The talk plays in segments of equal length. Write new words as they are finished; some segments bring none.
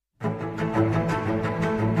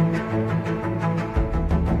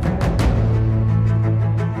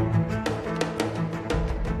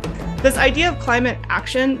this idea of climate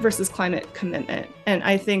action versus climate commitment. And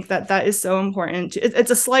I think that that is so important. It's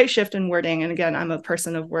a slight shift in wording. And again, I'm a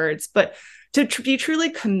person of words, but to be truly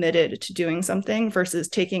committed to doing something versus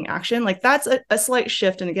taking action, like that's a slight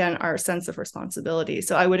shift. And again, our sense of responsibility.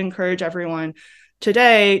 So I would encourage everyone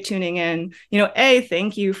today tuning in,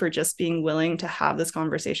 thank you for just being willing to have this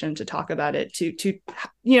conversation, to talk about it, to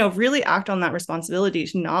really act on that responsibility,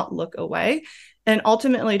 to not look away. And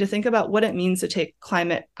ultimately to think about what it means to take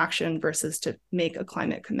climate action versus to make a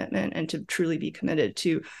climate commitment and to truly be committed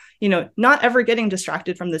to, not ever getting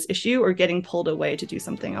distracted from this issue or getting pulled away to do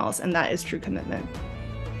something else. And that is true commitment.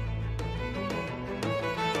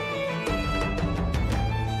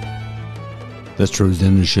 That's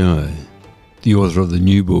Rosanna Xia, the author of the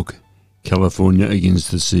new book, California Against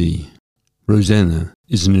the Sea. Rosanna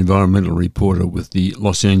is an environmental reporter with the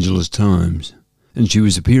Los Angeles Times, and she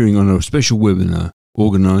was appearing on a special webinar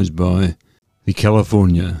organized by the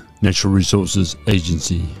California Natural Resources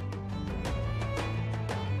Agency.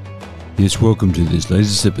 Yes, welcome to this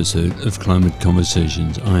latest episode of Climate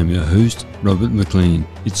Conversations. I am your host, Robert McLean.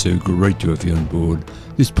 It's so great to have you on board.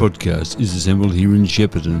 This podcast is assembled here in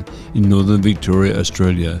Shepparton in northern Victoria,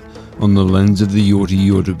 Australia, on the lands of the Yorta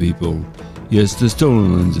Yorta people. Yes, the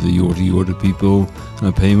stolen lands of the Yorta Yorta people, and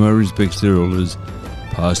I pay my respects to their elders,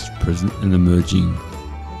 past, present and emerging.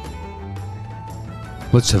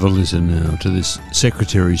 Let's have a listen now to this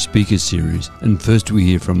Secretary Speaker series, and first we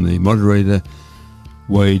hear from the moderator,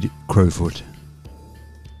 Wade Crowfoot.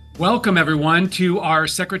 Welcome everyone to our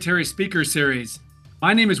Secretary Speaker series.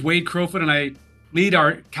 My name is Wade Crowfoot and I lead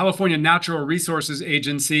our California Natural Resources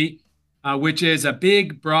Agency, which is a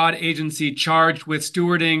big, broad agency charged with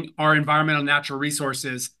stewarding our environmental natural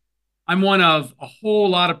resources. I'm one of a whole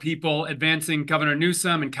lot of people advancing Governor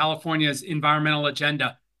Newsom and California's environmental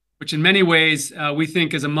agenda, which in many ways we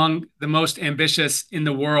think is among the most ambitious in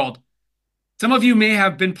the world. Some of you may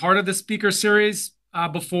have been part of the speaker series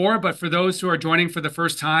before, but for those who are joining for the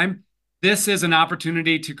first time, this is an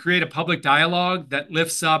opportunity to create a public dialogue that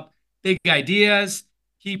lifts up big ideas,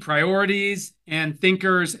 key priorities, and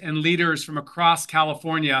thinkers and leaders from across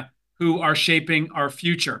California who are shaping our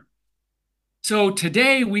future. So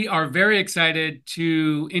today we are very excited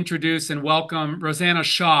to introduce and welcome Rosanna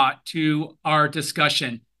Xia to our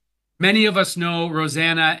discussion. Many of us know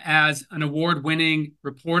Rosanna as an award-winning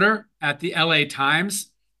reporter at the LA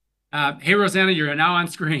Times. Hey, Rosanna, you're now on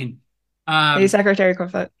screen. Hey, Secretary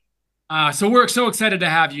Crowfoot. So we're so excited to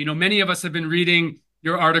have you. Many of us have been reading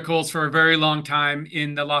your articles for a very long time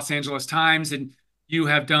in the Los Angeles Times, and you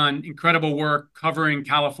have done incredible work covering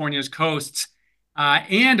California's coasts.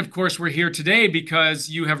 And of course, we're here today because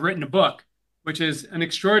you have written a book, which is an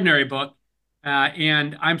extraordinary book.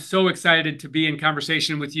 And I'm so excited to be in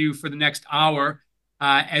conversation with you for the next hour.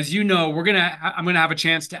 As you know, I'm gonna have a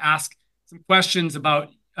chance to ask some questions about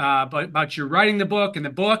your writing the book,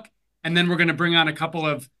 and then we're gonna bring on a couple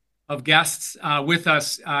of guests with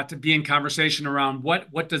us to be in conversation around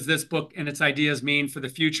what does this book and its ideas mean for the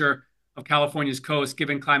future of California's coast,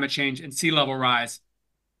 given climate change and sea level rise.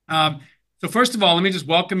 So first of all, let me just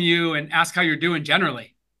welcome you and ask how you're doing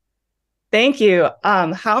generally. Thank you.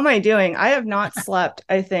 How am I doing? I have not slept,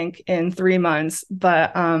 I think, in 3 months,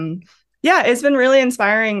 but it's been really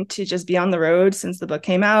inspiring to just be on the road since the book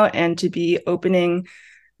came out and to be opening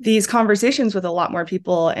these conversations with a lot more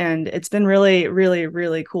people. And it's been really, really,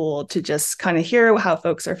 really cool to just kind of hear how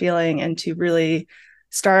folks are feeling and to really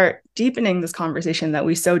start deepening this conversation that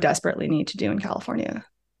we so desperately need to do in California.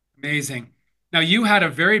 Amazing. Now, you had a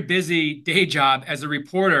very busy day job as a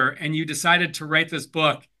reporter, and you decided to write this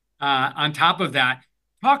book on top of that.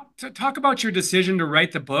 Talk about your decision to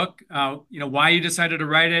write the book, why you decided to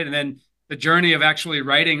write it, and then the journey of actually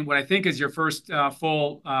writing what I think is your first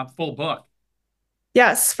full book.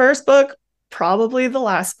 Yes, first book, probably the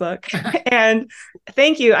last book. And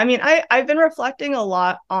thank you. I mean, I've been reflecting a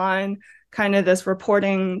lot on kind of this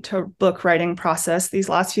reporting to book writing process these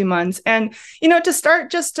last few months. And, to start,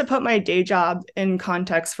 just to put my day job in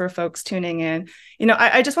context for folks tuning in,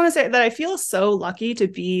 I just want to say that I feel so lucky to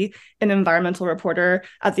be an environmental reporter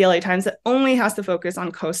at the LA Times that only has to focus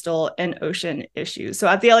on coastal and ocean issues. So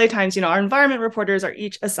at the LA Times, our environment reporters are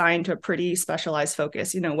each assigned to a pretty specialized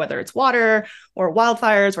focus, whether it's water or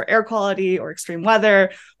wildfires or air quality or extreme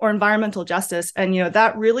weather or environmental justice. And,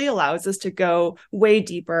 that really allows us to go way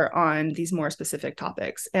deeper on these more specific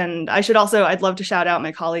topics. And I'd love to shout out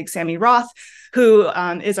my colleague, Sammy Roth, who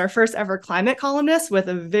is our first ever climate columnist with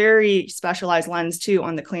a very specialized lens too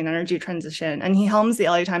on the clean energy transition. And he helms the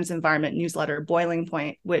LA Times environment newsletter, Boiling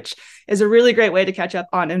Point, which is a really great way to catch up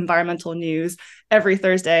on environmental news every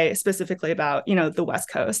Thursday, specifically about, the West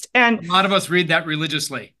Coast. And a lot of us read that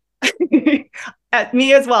religiously. At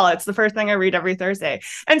me as well. It's the first thing I read every Thursday.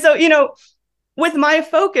 And so, with my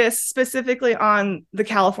focus specifically on the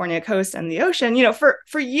California coast and the ocean,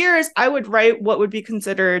 for years, I would write what would be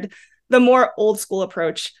considered the more old school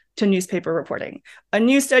approach to newspaper reporting. A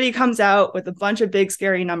new study comes out with a bunch of big,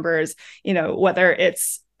 scary numbers, whether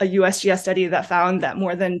it's a USGS study that found that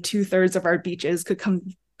more than 2/3 of our beaches could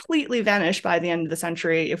completely vanish by the end of the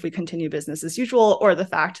century if we continue business as usual, or the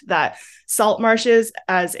fact that salt marshes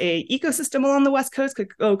as a ecosystem along the West Coast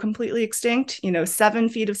could go completely extinct. 7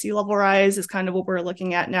 feet of sea level rise is kind of what we're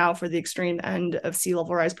looking at now for the extreme end of sea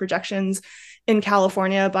level rise projections in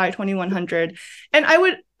California by 2100. And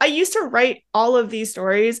I used to write all of these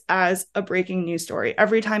stories as a breaking news story.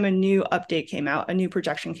 Every time a new update came out, a new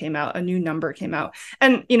projection came out, a new number came out.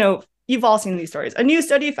 And, you've all seen these stories. A new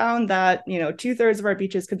study found that, 2/3 of our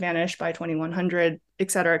beaches could vanish by 2100,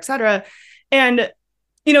 et cetera, et cetera. And,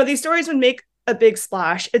 these stories would make a big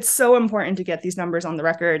splash. It's so important to get these numbers on the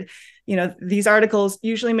record. These articles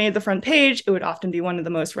usually made the front page. It would often be one of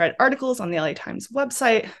the most read articles on the LA Times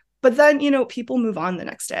website. But then, people move on the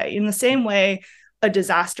next day. In the same way, a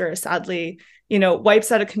disaster sadly,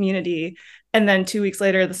 wipes out a community. And then 2 weeks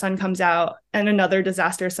later, the sun comes out and another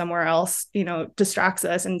disaster somewhere else, distracts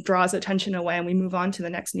us and draws attention away, and we move on to the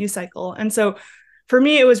next news cycle. And so for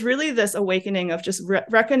me, it was really this awakening of just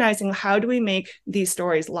recognizing how do we make these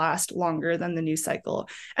stories last longer than the news cycle?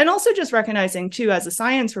 And also just recognizing too, as a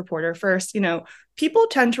science reporter first, people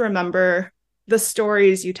tend to remember the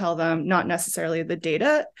stories you tell them, not necessarily the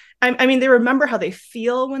data. I mean, they remember how they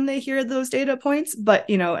feel when they hear those data points, but,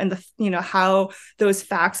 and how those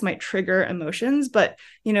facts might trigger emotions. But,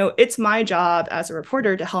 it's my job as a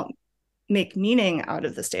reporter to help make meaning out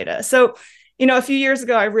of this data. So, a few years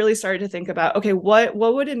ago, I really started to think about, okay, what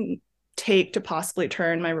would it take to possibly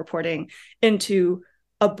turn my reporting into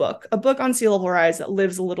a book on sea level rise that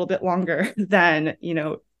lives a little bit longer than,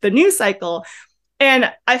 the news cycle.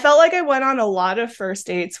 And I felt like I went on a lot of first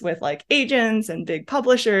dates with like agents and big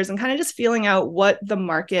publishers and kind of just feeling out what the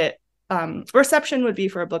market reception would be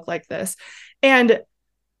for a book like this. And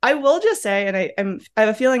I will just say, and I have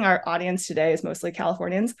a feeling our audience today is mostly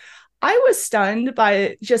Californians, I was stunned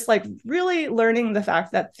by just like really learning the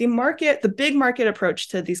fact that the big market approach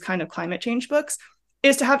to these kind of climate change books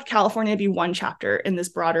is to have California be one chapter in this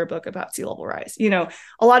broader book about sea level rise.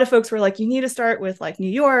 A lot of folks were like, you need to start with like New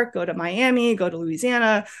York, go to Miami, go to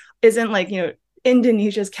Louisiana. Isn't like,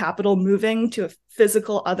 Indonesia's capital moving to a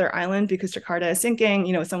physical other island because Jakarta is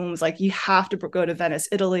sinking? Someone was like, you have to go to Venice,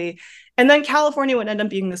 Italy. And then California would end up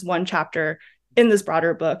being this one chapter in this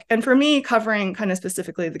broader book. And for me, covering kind of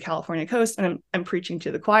specifically the California coast, and I'm preaching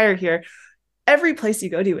to the choir here, every place you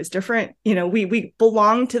go to is different. We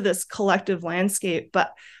belong to this collective landscape,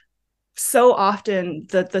 but so often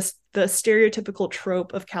the stereotypical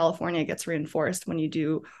trope of California gets reinforced when you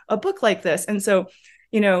do a book like this. And so,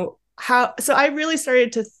 so I really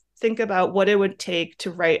started to think about what it would take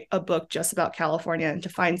to write a book just about California and to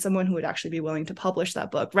find someone who would actually be willing to publish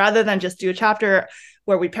that book, rather than just do a chapter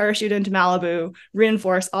where we parachute into Malibu,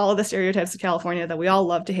 reinforce all of the stereotypes of California that we all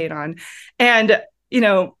love to hate on. And,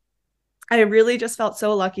 I really just felt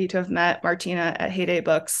so lucky to have met Martina at Heyday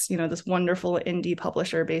Books, this wonderful indie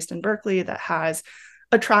publisher based in Berkeley that has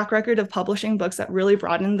a track record of publishing books that really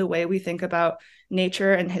broaden the way we think about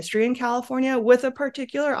nature and history in California, with a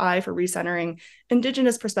particular eye for recentering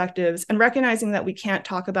Indigenous perspectives and recognizing that we can't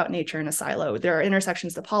talk about nature in a silo. There are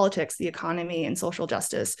intersections to politics, the economy, and social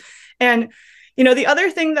justice. And, the other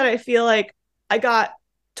thing that I feel like I got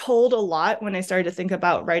told a lot when I started to think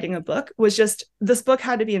about writing a book was just this book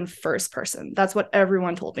had to be in first person. That's what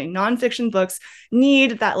everyone told me. Nonfiction books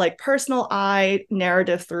need that like personal eye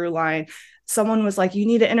narrative through line. Someone was like, you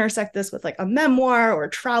need to intersect this with like a memoir or a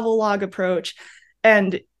travel log approach.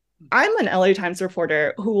 And I'm an LA Times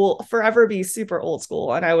reporter who will forever be super old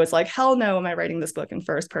school. And I was like, hell no, am I writing this book in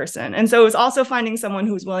first person? And so it was also finding someone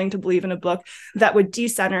who's willing to believe in a book that would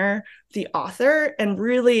decenter the author and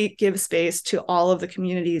really give space to all of the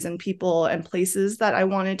communities and people and places that I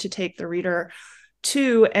wanted to take the reader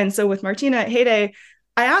to. And so with Martina at Heyday,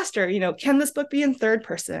 I asked her, can this book be in third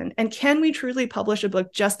person? And can we truly publish a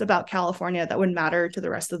book just about California that would matter to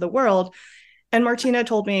the rest of the world? And Martina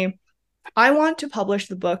told me, I want to publish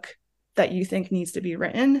the book that you think needs to be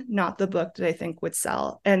written, not the book that I think would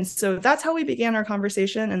sell. And so that's how we began our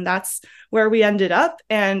conversation. And that's where we ended up.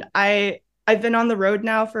 And I've been on the road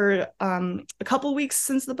now for a couple weeks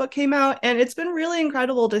since the book came out. And it's been really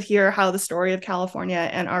incredible to hear how the story of California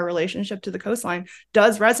and our relationship to the coastline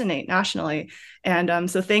does resonate nationally.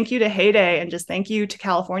 And so thank you to Heyday, and just thank you to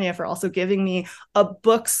California for also giving me a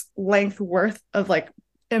book's length worth of like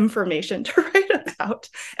information to write about. out.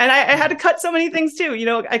 And I had to cut so many things too.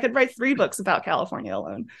 I could write 3 books about California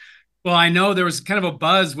alone. Well, I know there was kind of a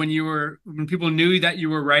buzz when people knew that you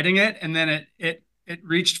were writing it, and then it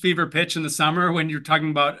reached fever pitch in the summer when you're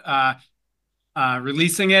talking about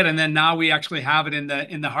releasing it, and then now we actually have it in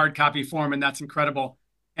the hard copy form, and that's incredible.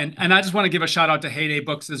 And I just want to give a shout out to Heyday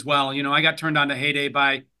Books as well. I got turned on to Heyday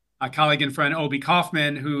by a colleague and friend, Obi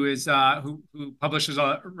Kaufman, who writes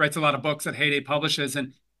a lot of books that Heyday publishes,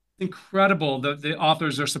 and incredible the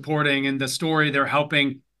authors are supporting and the story they're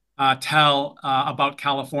helping tell about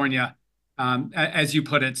California, as you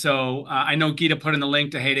put it. So I know Gita put in the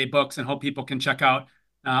link to Heyday Books, and hope people can check out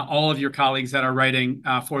all of your colleagues that are writing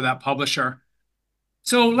for that publisher.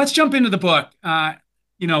 So let's jump into the book. A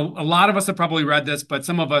lot of us have probably read this, but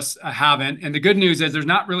some of us haven't. And the good news is there's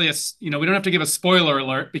not really we don't have to give a spoiler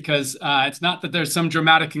alert, because it's not that there's some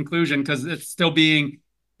dramatic conclusion, because it's still the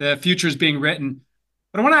future is being written.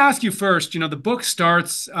 But I want to ask you first, the book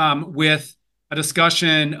starts with a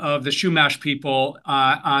discussion of the Chumash people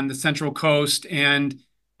on the Central Coast and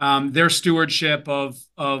their stewardship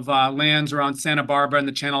of lands around Santa Barbara and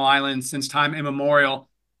the Channel Islands since time immemorial.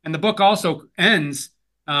 And the book also ends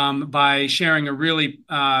by sharing a really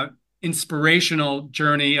inspirational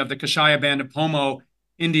journey of the Kashaya Band of Pomo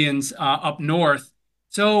Indians up north.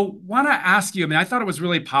 So want to ask you, I thought it was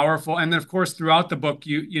really powerful. And then, of course, throughout the book,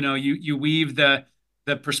 you weave the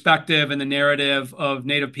perspective and the narrative of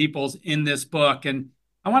Native peoples in this book. And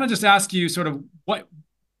I want to just ask you sort of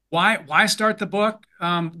why start the book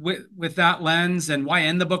with that lens, and why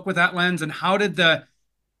end the book with that lens? And how did the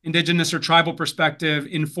Indigenous or tribal perspective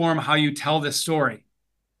inform how you tell this story?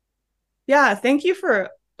 Yeah, thank you for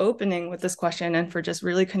opening with this question and for just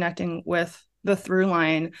really connecting with the through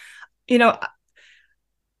line.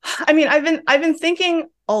 I've been thinking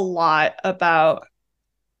a lot about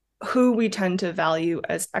who we tend to value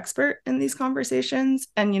as expert in these conversations,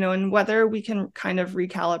 and whether we can kind of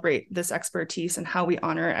recalibrate this expertise and how we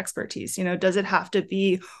honor expertise. Does it have to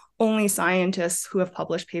be only scientists who have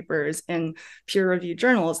published papers in peer-reviewed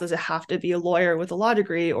journals? Does it have to be a lawyer with a law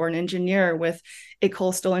degree, or an engineer with a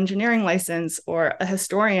coastal engineering license, or a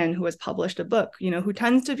historian who has published a book, who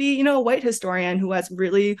tends to be, a white historian who has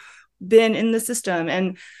really been in the system?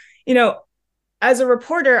 And, as a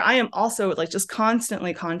reporter, I am also just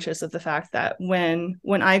constantly conscious of the fact that when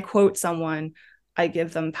I quote someone, I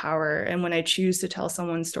give them power. And when I choose to tell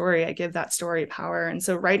someone's story, I give that story power. And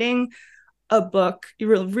so writing a book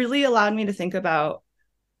really allowed me to think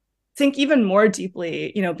even more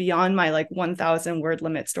deeply, beyond my 1,000 word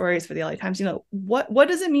limit stories for the LA Times. What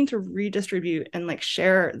does it mean to redistribute and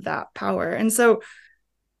share that power? And so,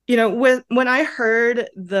 when I heard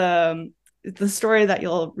the story that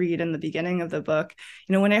you'll read in the beginning of the book,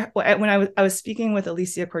 when I was speaking with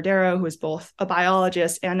Alicia Cordero, who is both a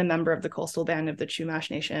biologist and a member of the coastal band of the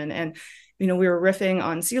Chumash Nation, and we were riffing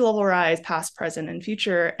on sea level rise, past, present, and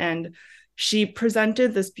future, and she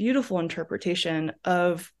presented this beautiful interpretation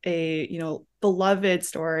of a beloved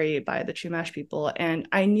story by the Chumash people, and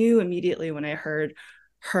I knew immediately when I heard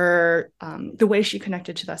her the way she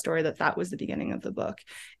connected to that story that was the beginning of the book.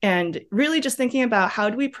 And really just thinking about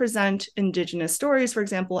how do we present Indigenous stories, for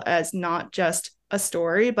example, as not just a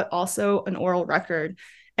story but also an oral record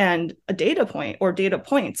and a data point or data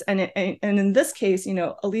points. And in this case,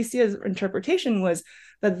 Alicia's interpretation was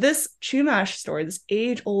that this Chumash story, this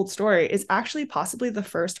age-old story, is actually possibly the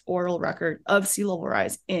first oral record of sea level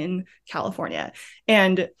rise in California.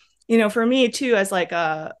 And for me too, as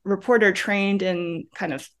a reporter trained in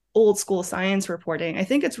kind of old school science reporting, I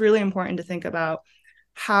think it's really important to think about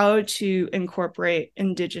how to incorporate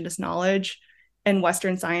Indigenous knowledge and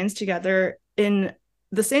Western science together in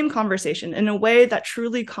the same conversation in a way that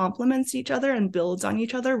truly complements each other and builds on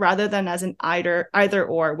each other, rather than as an either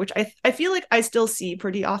or, which I feel like I still see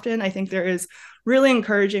pretty often. I think there is really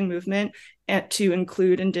encouraging movement to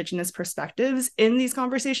include Indigenous perspectives in these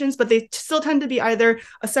conversations, but they still tend to be either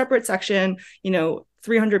a separate section,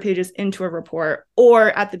 300 pages into a report, or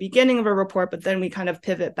at the beginning of a report, but then we kind of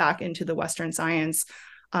pivot back into the Western science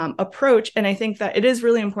approach. And I think that it is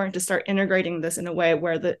really important to start integrating this in a way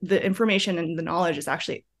where the information and the knowledge is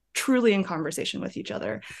actually truly in conversation with each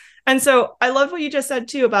other. And so I love what you just said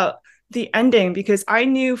too about the ending, because I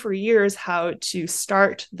knew for years how to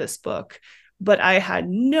start this book, but I had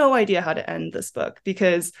no idea how to end this book,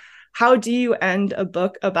 because how do you end a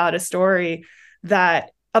book about a story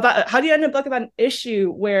how do you end a book about an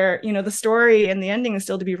issue where, the story and the ending is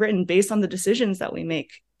still to be written based on the decisions that we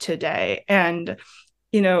make today? And,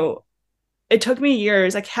 it took me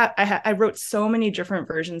years. I wrote so many different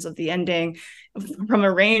versions of the ending, from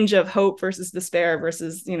a range of hope versus despair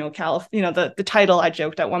versus, the title, I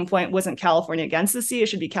joked at one point, wasn't California Against the Sea. It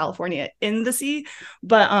should be California in the Sea.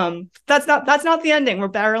 But that's not the ending we're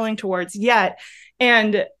barreling towards yet.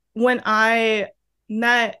 And when I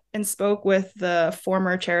met and spoke with the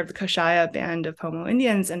former chair of the Kashaya Band of Pomo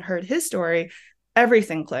Indians and heard his story,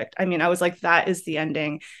 everything clicked. I mean, I was like, that is the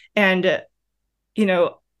ending. And,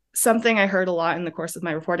 something I heard a lot in the course of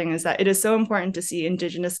my reporting is that it is so important to see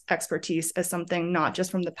Indigenous expertise as something not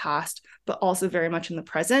just from the past, but also very much in the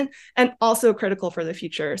present, and also critical for the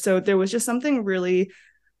future. So there was just something really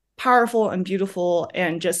powerful and beautiful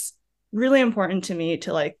and just really important to me,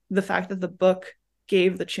 to like the fact that the book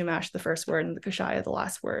gave the Chumash the first word and the Kashaya the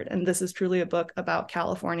last word. And this is truly a book about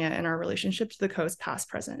California and our relationship to the coast, past,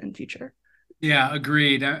 present, and future. Yeah,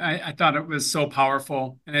 agreed. I thought it was so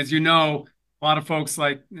powerful. And as you know, a lot of folks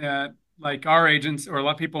like our agents, or a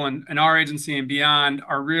lot of people in our agency and beyond,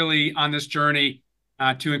 are really on this journey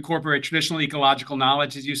to incorporate traditional ecological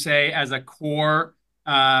knowledge, as you say, as a core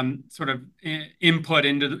sort of input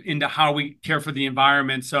into how we care for the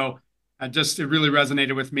environment. So it really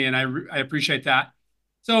resonated with me, and I appreciate that.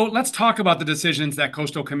 So let's talk about the decisions that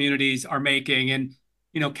coastal communities are making, and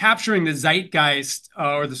capturing the zeitgeist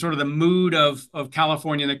or the sort of the mood of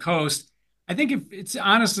California and the coast. I think if it's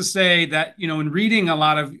honest to say that, in reading a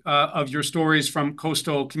lot of your stories from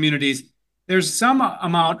coastal communities, there's some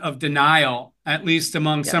amount of denial, at least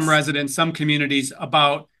among some residents, some communities,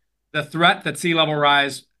 about the threat that sea level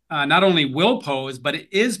rise not only will pose, but it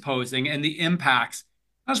is posing, and the impacts.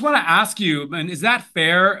 I just want to ask you, and is that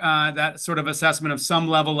fair, that sort of assessment of some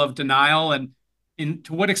level of denial? And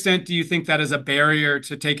to what extent do you think that is a barrier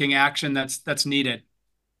to taking action that's needed?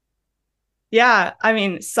 Yeah, I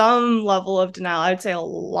mean, some level of denial. I would say a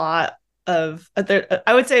lot of,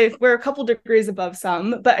 I would say we're a couple degrees above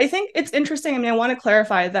some, but I think it's interesting. I mean, I want to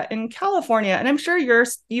clarify that in California, and I'm sure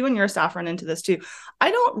you and your staff run into this too,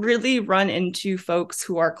 I don't really run into folks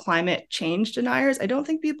who are climate change deniers. I don't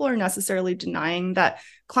think people are necessarily denying that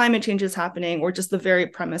climate change is happening, or just the very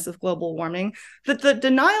premise of global warming. But the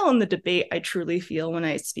denial and the debate I truly feel when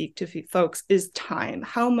I speak to folks is time.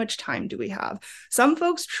 How much time do we have? Some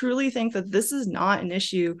folks truly think that this is not an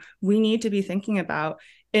issue we need to be thinking about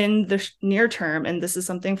in the near term, and this is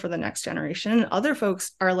something for the next generation. And other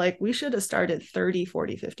folks are like, we should have started 30,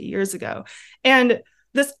 40, 50 years ago. And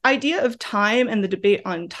this idea of time and the debate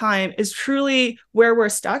on time is truly where we're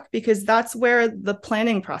stuck, because that's where the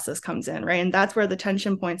planning process comes in, right? And that's where the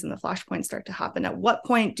tension points and the flashpoints start to happen. At what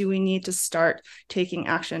point do we need to start taking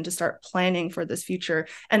action, to start planning for this future?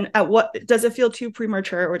 And at what, does it feel too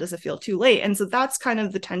premature, or does it feel too late? And so that's kind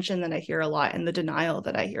of the tension that I hear a lot, and the denial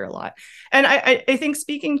that I hear a lot. And I think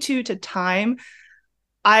speaking to time,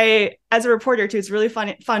 as a reporter too, it's really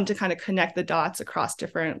fun to kind of connect the dots across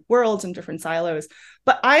different worlds and different silos.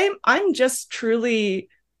 But I'm just truly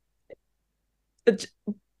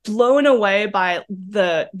blown away by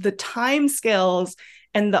the time scales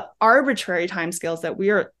and the arbitrary time scales that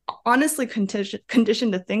we are honestly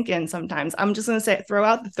conditioned to think in sometimes. I'm just going to say, throw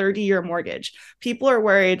out the 30-year mortgage. People are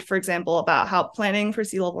worried, for example, about how planning for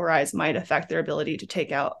sea level rise might affect their ability to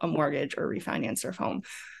take out a mortgage or refinance their home.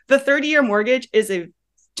 The 30-year mortgage is,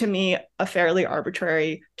 to me, a fairly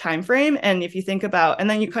arbitrary time frame. And if you think about, and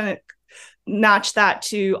then you kind of match that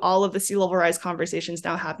to all of the sea level rise conversations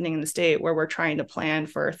now happening in the state, where we're trying to plan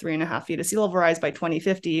for 3.5 feet of sea level rise by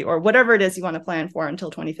 2050, or whatever it is you want to plan for until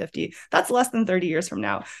 2050, that's less than 30 years from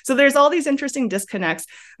now. So there's all these interesting disconnects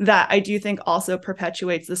that I do think also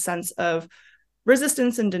perpetuates the sense of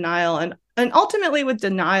resistance and denial. And ultimately with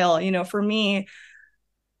denial, for me,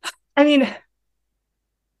 I mean,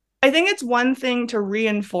 I think it's one thing to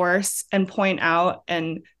reinforce and point out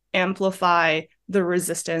and amplify the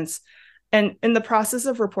resistance. And in the process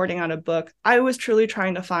of reporting on a book, I was truly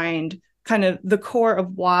trying to find kind of the core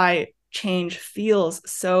of why change feels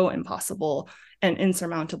so impossible and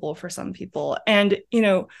insurmountable for some people. And,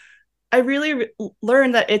 I really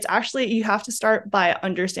learned that it's actually, you have to start by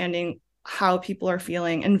understanding how people are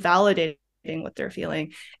feeling and validating what they're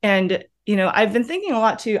feeling. And I've been thinking a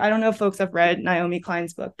lot too. I don't know if folks have read Naomi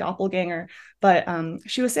Klein's book, Doppelganger, but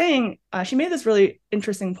she was saying, she made this really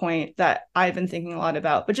interesting point that I've been thinking a lot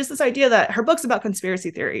about, but just this idea that her book's about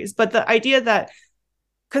conspiracy theories, but the idea that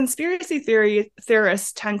conspiracy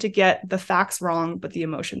theorists tend to get the facts wrong, but the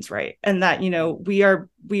emotions right. And that, we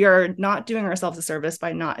are not doing ourselves a service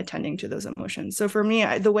by not attending to those emotions. So for me,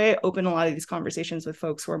 the way I open a lot of these conversations with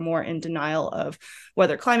folks who are more in denial of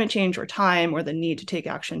whether climate change or time or the need to take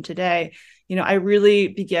action today, I really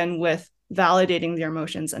begin with validating their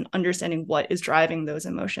emotions and understanding what is driving those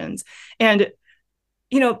emotions. And,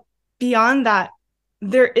 beyond that,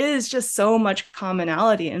 there is just so much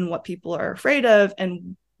commonality in what people are afraid of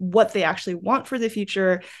and what they actually want for the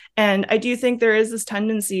future. And I do think there is this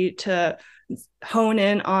tendency to hone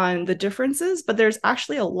in on the differences, but there's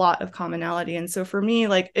actually a lot of commonality. And so for me,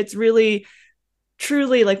 like, it's really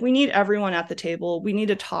truly like we need everyone at the table. We need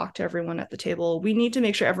to talk to everyone at the table. We need to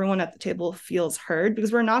make sure everyone at the table feels heard,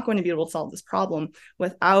 because we're not going to be able to solve this problem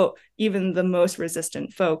without even the most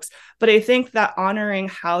resistant folks. But I think that honoring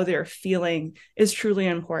how they're feeling is truly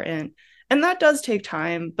important. And that does take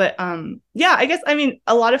time. But I guess, I mean,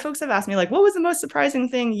 a lot of folks have asked me, like, what was the most surprising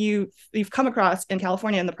thing you've come across in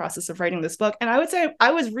California in the process of writing this book? And I would say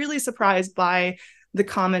I was really surprised by the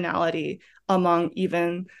commonality among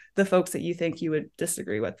even the folks that you think you would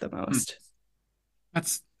disagree with the most.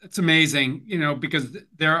 That's amazing, because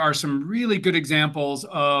there are some really good examples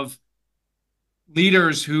of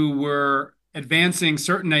leaders who were advancing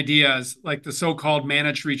certain ideas, like the so-called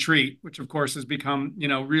managed retreat, which of course has become,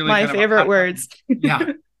 really my kind favorite words.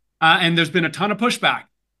 Yeah. And there's been a ton of pushback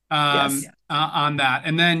Yes. on that.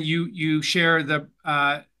 And then you share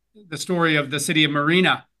the story of the city of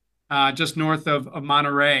Marina, just north of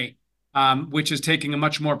Monterey, which is taking a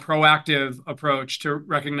much more proactive approach to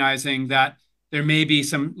recognizing that there may be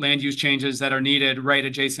some land use changes that are needed right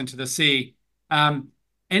adjacent to the sea.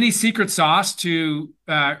 Any secret sauce to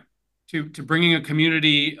bringing a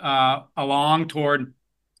community along toward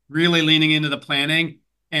really leaning into the planning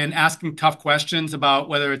and asking tough questions about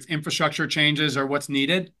whether it's infrastructure changes or what's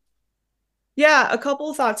needed? Yeah, a couple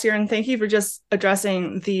of thoughts here, and thank you for just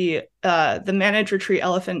addressing the managed retreat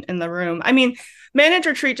elephant in the room. I mean, managed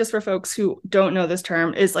retreat, just for folks who don't know this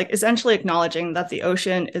term, is like essentially acknowledging that the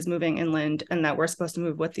ocean is moving inland and that we're supposed to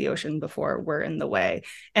move with the ocean before we're in the way,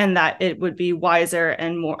 and that it would be wiser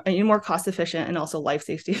and more cost efficient and also life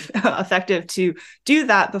safety effective to do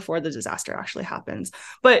that before the disaster actually happens.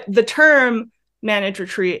 But the term managed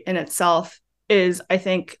retreat in itself is, I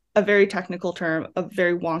think, a very technical term, a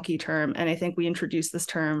very wonky term. And I think we introduced this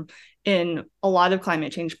term in a lot of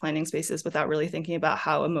climate change planning spaces without really thinking about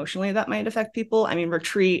how emotionally that might affect people. I mean,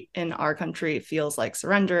 retreat in our country feels like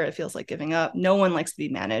surrender. It feels like giving up. No one likes to be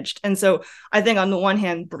managed. And so I think on the one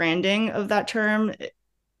hand, branding of that term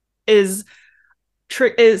is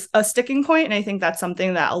a sticking point. And I think that's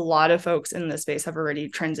something that a lot of folks in this space have already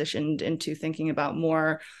transitioned into thinking about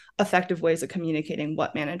more effective ways of communicating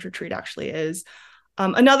what managed retreat actually is.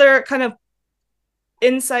 Another kind of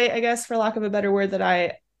insight, I guess, for lack of a better word,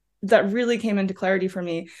 that really came into clarity for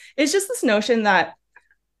me is just this notion that,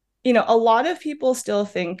 a lot of people still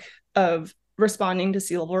think of responding to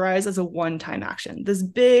sea level rise as a one-time action, this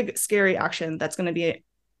big, scary action that's going to be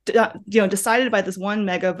decided by this one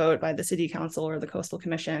mega vote by the city council or the coastal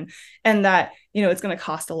commission, and that it's going to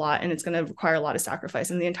cost a lot and it's going to require a lot of sacrifice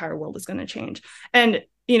and the entire world is going to change. And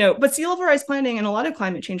but sea level rise planning and a lot of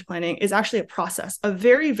climate change planning is actually a process, a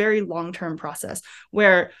very, very long-term process,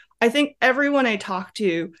 where I think everyone I talk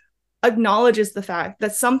to acknowledges the fact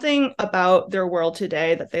that something about their world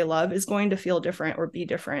today that they love is going to feel different or be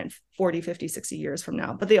different 40, 50, 60 years from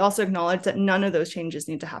now. But they also acknowledge that none of those changes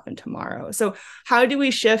need to happen tomorrow. So how do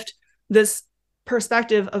we shift this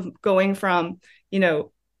perspective of going from,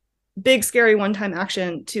 big, scary one-time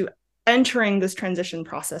action to entering this transition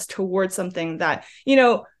process towards something that,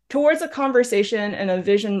 towards a conversation and a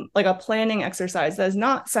vision, like a planning exercise that is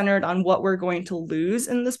not centered on what we're going to lose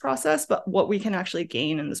in this process, but what we can actually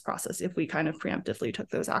gain in this process if we kind of preemptively took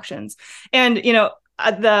those actions. And,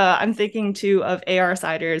 I'm thinking too of A.R.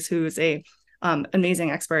 Siders, who's a amazing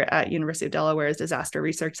expert at University of Delaware's Disaster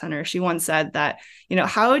Research Center. She once said that,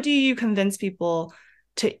 how do you convince people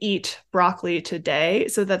to eat broccoli today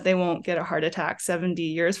so that they won't get a heart attack 70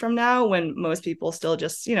 years from now, when most people still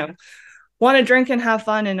just, want to drink and have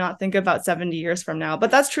fun and not think about 70 years from now?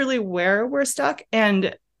 But that's truly where we're stuck.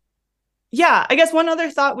 And yeah, I guess one other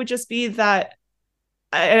thought would just be that,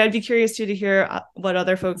 and I'd be curious to hear what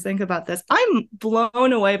other folks think about this. I'm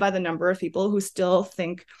blown away by the number of people who still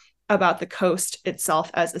think about the coast itself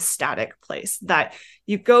as a static place, that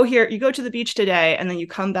you go to the beach today and then you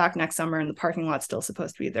come back next summer and the parking lot's still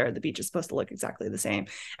supposed to be there. The beach is supposed to look exactly the same.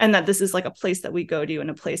 And that this is like a place that we go to and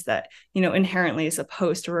a place that, inherently is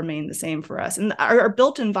supposed to remain the same for us. And our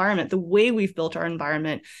built environment, the way we've built our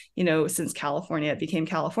environment, since California became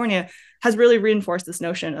California, has really reinforced this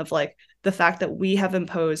notion of like the fact that we have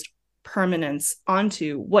imposed permanence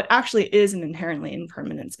onto what actually is an inherently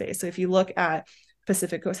impermanent space. So if you look at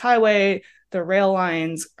Pacific Coast Highway, the rail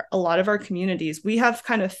lines, a lot of our communities, we have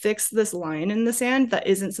kind of fixed this line in the sand that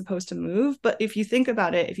isn't supposed to move. But if you think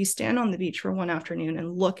about it, if you stand on the beach for one afternoon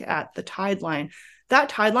and look at the tide line, that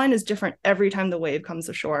tide line is different every time the wave comes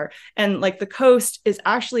ashore. And like the coast is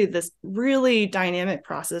actually this really dynamic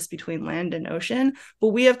process between land and ocean, but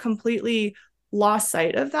we have completely lost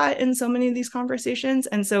sight of that in so many of these conversations.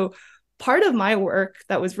 And so part of my work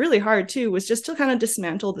that was really hard too was just to kind of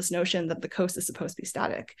dismantle this notion that the coast is supposed to be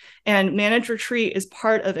static. And managed retreat is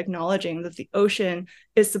part of acknowledging that the ocean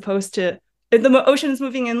is supposed to, if the ocean is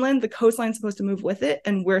moving inland, the coastline is supposed to move with it,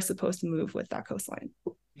 and we're supposed to move with that coastline.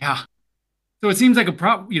 Yeah. So it seems like a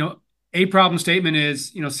problem statement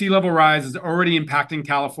is, sea level rise is already impacting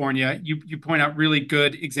California. You point out really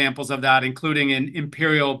good examples of that, including in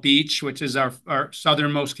Imperial Beach, which is our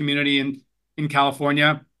southernmost community in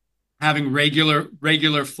California, having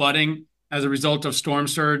regular flooding as a result of storm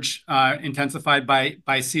surge intensified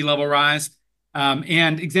by sea level rise,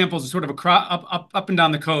 and examples sort of up and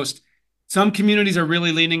down the coast. Some communities are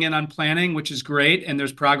really leaning in on planning, which is great, and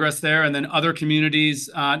there's progress there, and then other communities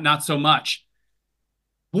not so much.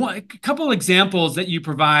 A couple examples that you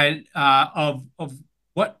provide of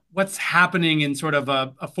what's happening in sort of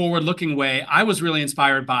a forward-looking way, I was really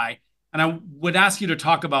inspired by, and I would ask you to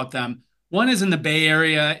talk about them. One is in the Bay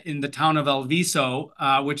Area, in the town of El Viso,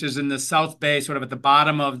 which is in the South Bay, sort of at the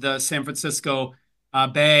bottom of the San Francisco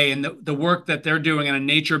Bay, and the work that they're doing in a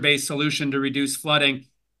nature-based solution to reduce flooding.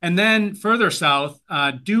 And then further south,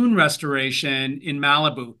 dune restoration in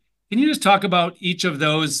Malibu. Can you just talk about each of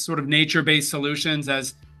those sort of nature-based solutions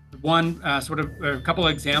as one a couple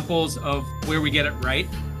of examples of where we get it right?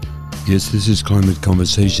 Yes, this is Climate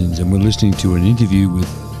Conversations, and we're listening to an interview with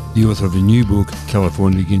the author of a new book,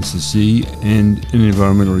 California Against the Sea, and an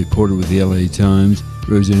environmental reporter with the LA Times,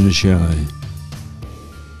 Rosanna Xia.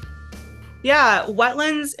 Yeah,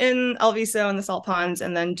 wetlands in El Viso and the salt ponds,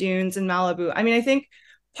 and then dunes in Malibu. I mean, I think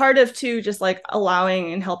part of too, just like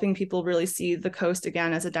allowing and helping people really see the coast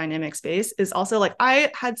again as a dynamic space is also like, I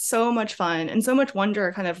had so much fun and so much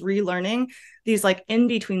wonder kind of relearning these like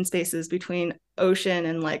in-between spaces between ocean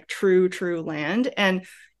and like true land. And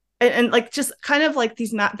like just kind of like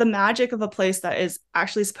the magic of a place that is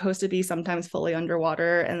actually supposed to be sometimes fully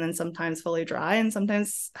underwater and then sometimes fully dry and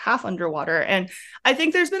sometimes half underwater. And I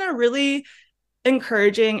think there's been a really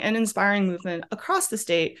encouraging and inspiring movement across the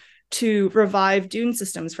state to revive dune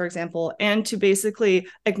systems, for example, and to basically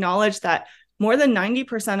acknowledge that more than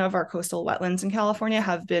 90% of our coastal wetlands in California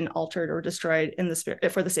have been altered or destroyed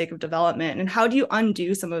for the sake of development. And how do you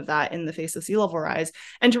undo some of that in the face of sea level rise?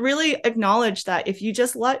 And to really acknowledge that if you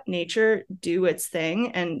just let nature do its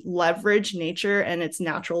thing and leverage nature and its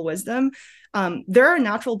natural wisdom, there are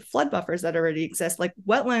natural flood buffers that already exist, like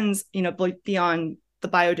wetlands, beyond the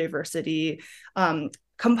biodiversity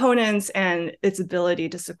components and its ability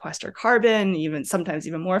to sequester carbon, sometimes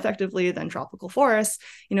even more effectively than tropical forests.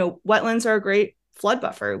 Wetlands are a great flood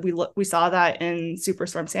buffer. We saw that in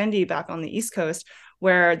Superstorm Sandy back on the East Coast,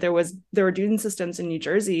 where there were dune systems in New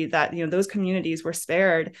Jersey that those communities were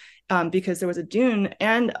spared because there was a dune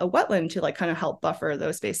and a wetland to like kind of help buffer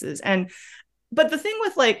those spaces. But the thing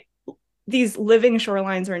with like these living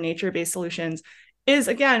shorelines or nature-based solutions is,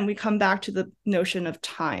 again, we come back to the notion of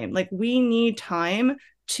time. Like we need time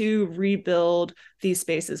to rebuild these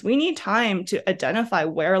spaces. We need time to identify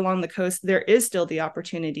where along the coast there is still the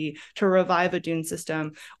opportunity to revive a dune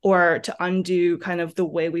system or to undo kind of the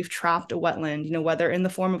way we've trapped a wetland, whether in the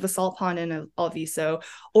form of a salt pond in El Viso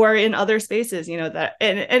or in other spaces, that,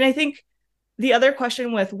 and I think the other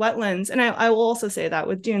question with wetlands, and I will also say that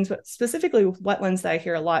with dunes, but specifically with wetlands that I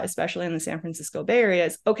hear a lot, especially in the San Francisco Bay Area,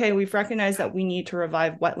 is, okay, we've recognized that we need to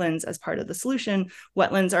revive wetlands as part of the solution.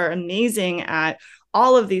 Wetlands are amazing at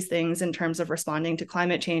all of these things in terms of responding to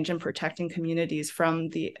climate change and protecting communities from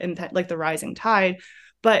the impact, like the rising tide.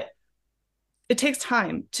 But it takes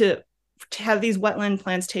time to have these wetland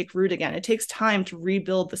plants take root again. It takes time to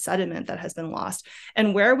rebuild the sediment that has been lost.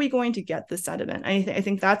 And where are we going to get the sediment? I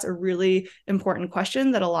think that's a really important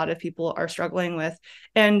question that a lot of people are struggling with.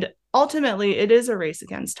 And ultimately, it is a race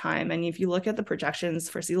against time. And if you look at the projections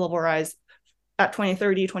for sea level rise at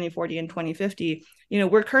 2030, 2040, and 2050,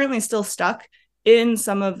 we're currently still stuck in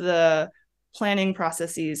some of the planning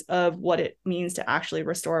processes of what it means to actually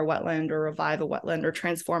restore a wetland or revive a wetland or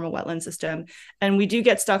transform a wetland system. And we do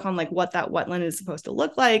get stuck on like what that wetland is supposed to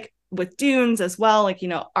look like with dunes as well. Like,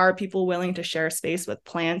 are people willing to share space with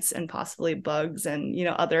plants and possibly bugs and,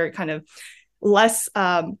 other kind of less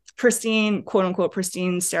pristine, quote unquote,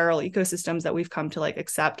 pristine, sterile ecosystems that we've come to like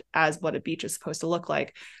accept as what a beach is supposed to look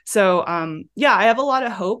like. So yeah, I have a lot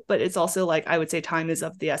of hope, but it's also like, I would say time is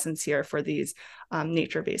of the essence here for these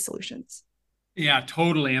nature-based solutions. Yeah,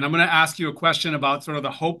 totally. And I'm going to ask you a question about sort of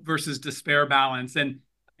the hope versus despair balance and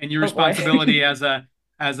your Oh boy. responsibility as a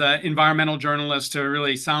environmental journalist to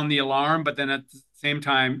really sound the alarm, but then at the same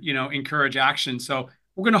time, encourage action. So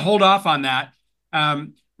we're going to hold off on that.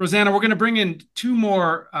 Rosanna, we're going to bring in two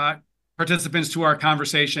more participants to our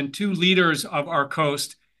conversation, two leaders of our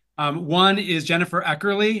coast. One is Jennifer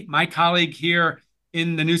Eckerly, my colleague here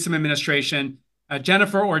in the Newsom administration.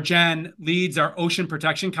 Jennifer, or Jen, leads our Ocean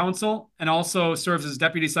Protection Council and also serves as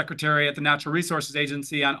Deputy Secretary at the Natural Resources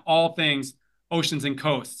Agency on all things oceans and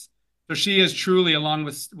coasts. So she is truly, along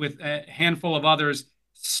with a handful of others,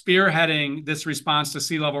 spearheading this response to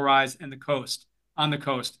sea level rise and on the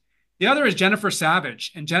coast. The other is Jennifer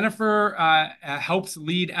Savage, and Jennifer helps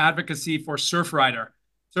lead advocacy for Surfrider.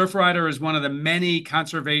 Surfrider is one of the many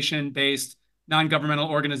conservation-based non-governmental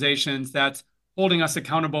organizations that's holding us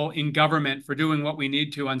accountable in government for doing what we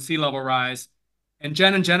need to on sea level rise. And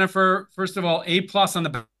Jen and Jennifer, first of all, A+ on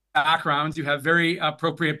the backgrounds. You have very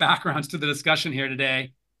appropriate backgrounds to the discussion here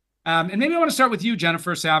today. And maybe I want to start with you,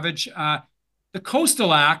 Jennifer Savage. The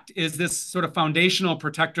Coastal Act is this sort of foundational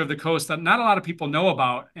protector of the coast that not a lot of people know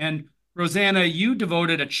about. And Rosanna, you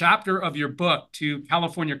devoted a chapter of your book to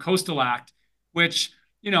California Coastal Act, which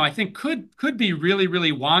I think could be really,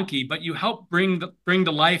 really wonky, but you help bring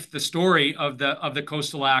to life the story of the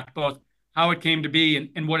Coastal Act, both how it came to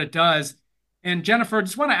be and what it does. And Jennifer, I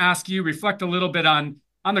just want to ask you, reflect a little bit on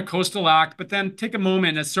the Coastal Act, but then take a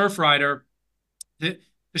moment as Surfrider to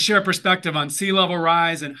share a perspective on sea level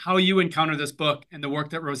rise and how you encounter this book and the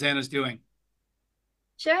work that Rosanna's doing.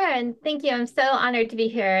 Sure, and thank you. I'm so honored to be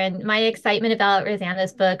here. And my excitement about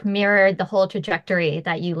Rosanna's book mirrored the whole trajectory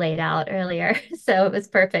that you laid out earlier. So it was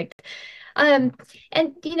perfect. And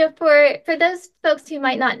for those folks who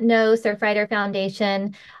might not know Surfrider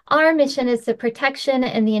Foundation, our mission is the protection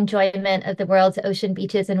and the enjoyment of the world's ocean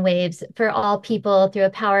beaches and waves for all people through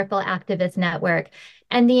a powerful activist network.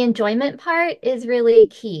 And the enjoyment part is really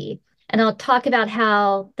key. And I'll talk about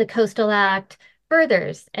how the Coastal Act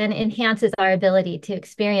furthers and enhances our ability to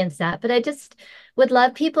experience that. But I just would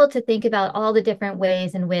love people to think about all the different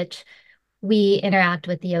ways in which we interact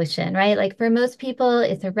with the ocean, right? Like for most people,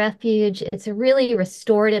 it's a refuge. It's a really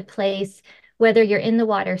restorative place, whether you're in the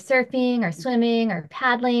water surfing or swimming or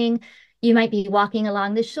paddling. You might be walking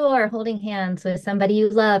along the shore, holding hands with somebody you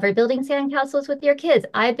love, or building sandcastles with your kids.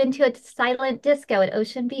 I've been to a silent disco at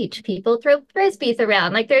Ocean Beach. People throw frisbees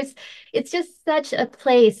around. It's just such a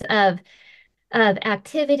place of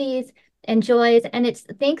activities and joys. And it's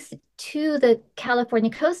thanks to the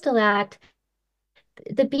California Coastal Act,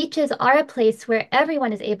 the beaches are a place where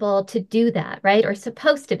everyone is able to do that, right? Or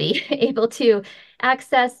supposed to be able to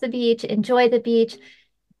access the beach, enjoy the beach.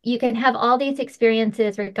 You can have all these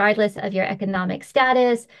experiences regardless of your economic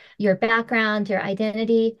status, your background, your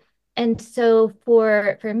identity. And so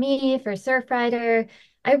for me, for Surfrider,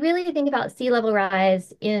 I really think about sea level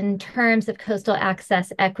rise in terms of coastal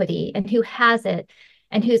access equity and who has it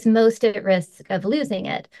and who's most at risk of losing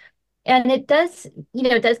it. And it does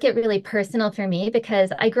get really personal for me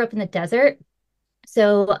because I grew up in the desert.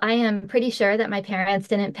 So I am pretty sure that my parents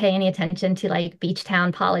didn't pay any attention to like beach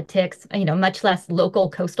town politics, much less local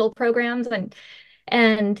coastal programs.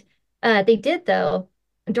 And they did, though,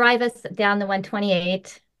 drive us down the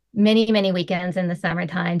 128 many, many weekends in the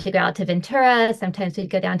summertime to go out to Ventura. Sometimes we'd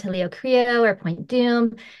go down to Leo Crio or Point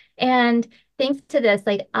Dume. And thanks to this,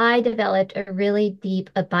 like I developed a really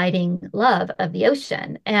deep, abiding love of the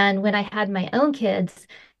ocean. And when I had my own kids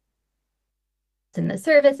in the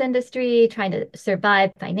service industry, trying to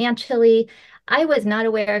survive financially, I was not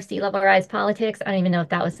aware of sea level rise politics. I don't even know if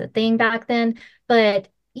that was a thing back then, but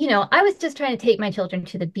I was just trying to take my children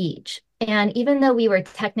to the beach. And even though we were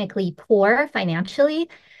technically poor financially,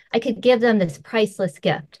 I could give them this priceless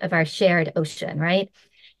gift of our shared ocean, right?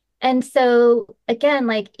 And so again,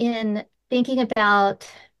 like in thinking about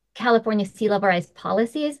California sea level rise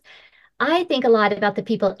policies, I think a lot about the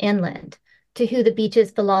people inland to who the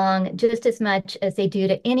beaches belong just as much as they do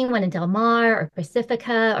to anyone in Del Mar or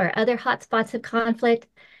Pacifica or other hotspots of conflict.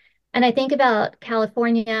 And I think about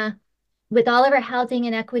California with all of our housing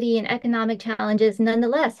inequity and economic challenges,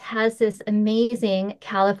 nonetheless has this amazing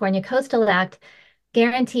California Coastal Act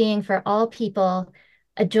guaranteeing for all people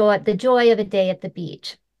the joy of a day at the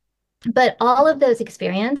beach. But all of those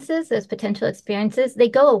experiences, those potential experiences, they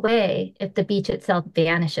go away if the beach itself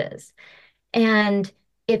vanishes. And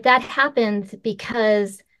if that happens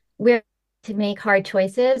because we're to make hard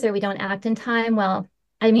choices or we don't act in time, well,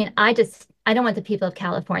 I mean, I don't want the people of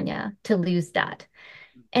California to lose that.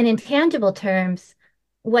 And in tangible terms,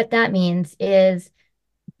 what that means is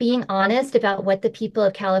being honest about what the people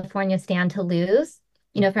of California stand to lose.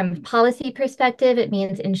 You know, from a policy perspective, it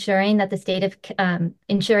means ensuring that the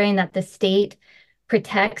state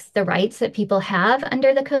protects the rights that people have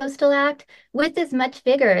under the Coastal Act with as much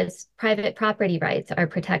vigor as private property rights are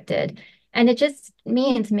protected. And it just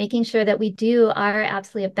means making sure that we do our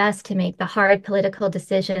absolute best to make the hard political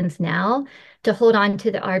decisions now to hold on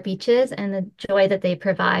to our beaches and the joy that they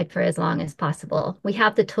provide for as long as possible. We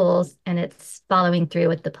have the tools, and it's following through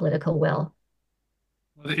with the political will.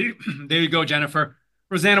 Well, there you go, Jennifer.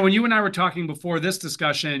 Rosanna, when you and I were talking before this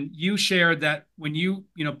discussion, you shared that when you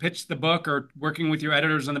pitched the book or working with your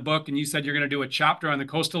editors on the book, and you said you're going to do a chapter on the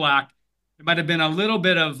Coastal Act, there might have been a little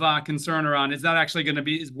bit of concern around, is that actually going to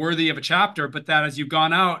be worthy of a chapter? But that as you've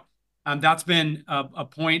gone out, that's been a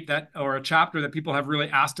point or a chapter that people have really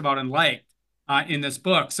asked about and liked in this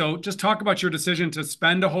book. So just talk about your decision to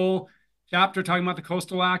spend a whole chapter talking about the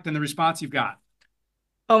Coastal Act and the response you've got.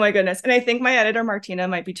 Oh my goodness. And I think my editor, Martina,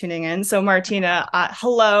 might be tuning in. So Martina,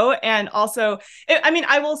 hello. And also,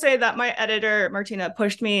 I will say that my editor, Martina,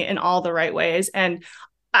 pushed me in all the right ways. And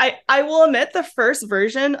I will admit the first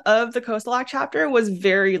version of the Coastal Act chapter was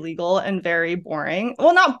very legal and very boring.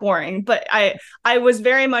 Well, not boring, but I was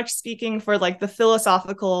very much speaking for like the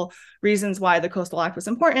philosophical reasons why the Coastal Act was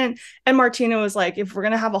important. And Martina was like, if we're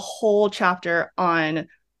going to have a whole chapter on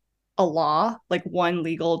a law, like one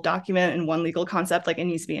legal document and one legal concept, like it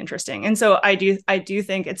needs to be interesting. And so I do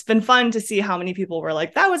think it's been fun to see how many people were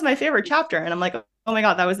like, that was my favorite chapter. And I'm like, oh my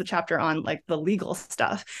God, that was the chapter on like the legal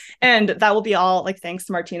stuff. And that will be all like, thanks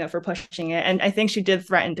to Martina for pushing it. And I think she did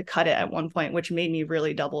threaten to cut it at one point, which made me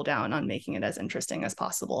really double down on making it as interesting as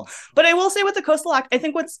possible. But I will say with the Coastal Act, I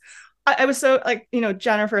think I was so like,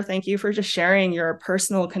 Jennifer, thank you for just sharing your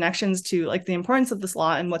personal connections to like the importance of this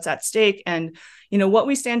law and what's at stake and, what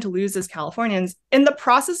we stand to lose as Californians. In the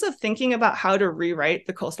process of thinking about how to rewrite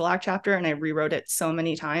the Coastal Act chapter, and I rewrote it so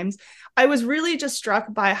many times, I was really just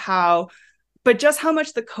struck by how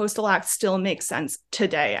much the Coastal Act still makes sense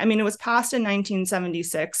today. I mean, it was passed in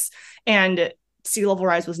 1976 and sea level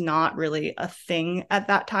rise was not really a thing at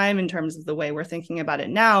that time in terms of the way we're thinking about it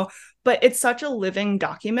now, but it's such a living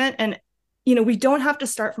document. And, we don't have to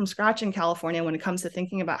start from scratch in California when it comes to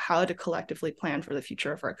thinking about how to collectively plan for the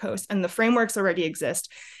future of our coast. And the frameworks already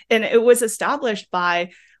exist. And it was established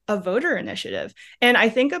by a voter initiative. And I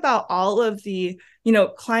think about all of the,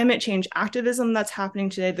 climate change activism that's happening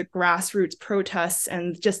today, the grassroots protests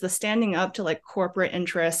and just the standing up to like corporate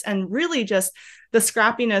interests and really just the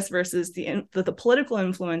scrappiness versus the political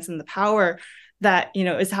influence and the power that,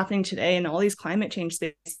 is happening today in all these climate change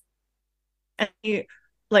spaces. And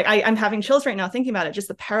I'm having chills right now thinking about it, just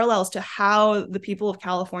the parallels to how the people of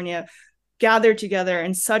California gathered together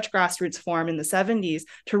in such grassroots form in the 70s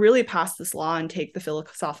to really pass this law and take the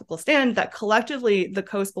philosophical stand that collectively the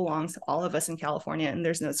coast belongs to all of us in California and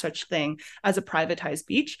there's no such thing as a privatized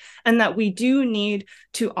beach, and that we do need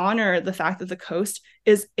to honor the fact that the coast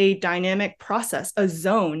is a dynamic process, a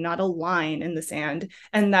zone, not a line in the sand,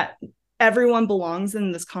 and that everyone belongs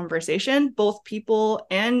in this conversation, both people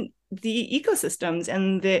and the ecosystems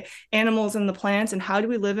and the animals and the plants, and how do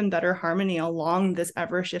we live in better harmony along this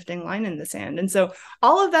ever shifting line in the sand. And so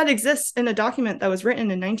all of that exists in a document that was written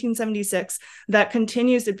in 1976 that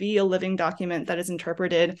continues to be a living document that is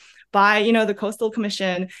interpreted by, the Coastal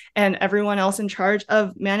Commission and everyone else in charge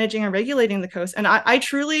of managing and regulating the coast. And I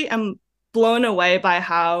truly am blown away by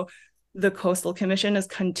how the Coastal Commission has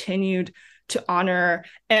continued to honor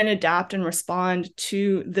and adapt and respond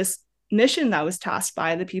to this mission that was tasked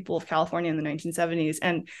by the people of California in the 1970s.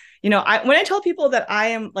 And, when I tell people that I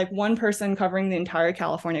am like one person covering the entire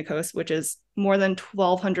California coast, which is more than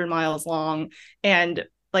 1,200 miles long and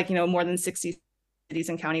more than 60 cities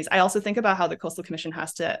and counties, I also think about how the Coastal Commission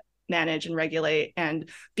has to manage and regulate and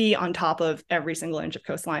be on top of every single inch of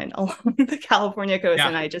coastline along the California coast. Yeah.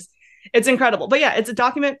 And it's incredible. But yeah, it's a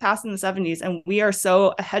document passed in the 70s, and we are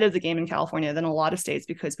so ahead of the game in California than a lot of states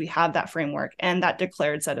because we have that framework and that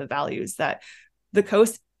declared set of values that the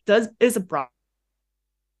coast is a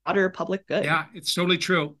broader public good. Yeah, it's totally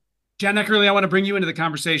true. Jen Eckerly, I want to bring you into the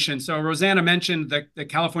conversation. So Rosanna mentioned the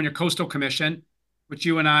California Coastal Commission, which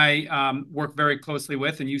you and I work very closely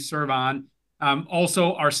with and you serve on.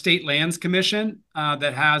 Also, our State Lands Commission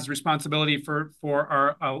that has responsibility for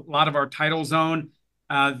a lot of our tidal zone.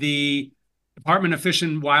 The Department of Fish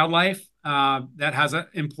and Wildlife that has an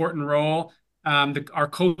important role. Our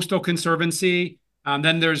Coastal Conservancy.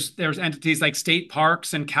 Then there's entities like state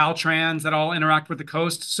parks and Caltrans that all interact with the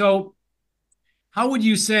coast. So How would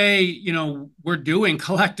you say, we're doing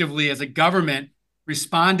collectively as a government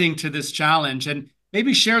responding to this challenge? And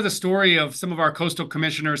maybe share the story of some of our coastal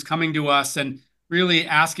commissioners coming to us and really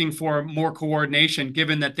asking for more coordination,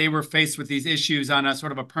 given that they were faced with these issues on a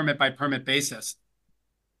sort of a permit by permit basis.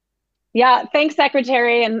 Yeah, thanks,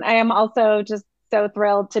 Secretary. And I am also just so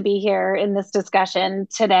thrilled to be here in this discussion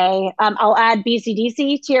today. I'll add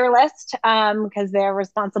BCDC to your list because they're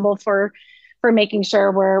responsible for making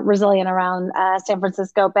sure we're resilient around San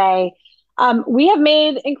Francisco Bay. We have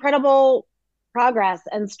made incredible progress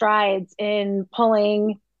and strides in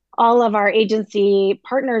pulling all of our agency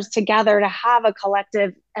partners together to have a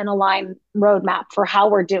collective and aligned roadmap for how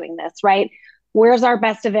we're doing this, right? Where's our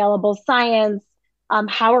best available science?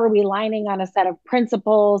 How are we lining on a set of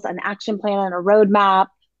principles, an action plan, and a roadmap?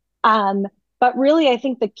 But really, I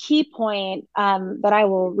think the key point that I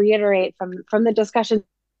will reiterate from the discussion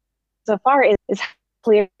so far is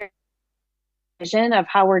clear vision of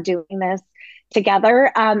how we're doing this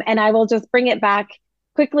together. And I will just bring it back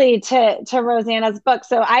quickly to Rosanna's book.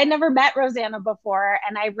 So I had never met Rosanna before,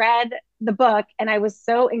 and I read the book, and I was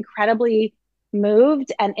so incredibly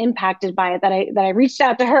moved and impacted by it that I reached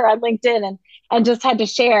out to her on LinkedIn and just had to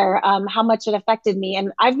share how much it affected me.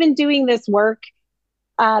 And I've been doing this work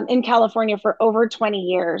in California for over 20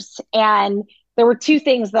 years. And there were two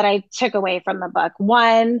things that I took away from the book.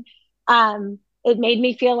 One, it made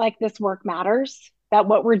me feel like this work matters, that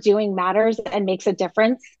what we're doing matters and makes a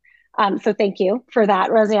difference. So thank you for that,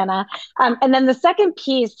 Rosanna. And then the second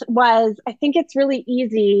piece was, I think it's really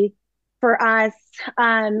easy for us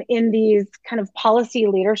in these kind of policy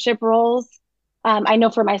leadership roles. I know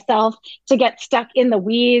for myself to get stuck in the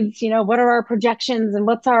weeds, what are our projections and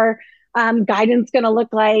what's our guidance going to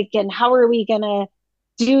look like? And how are we going to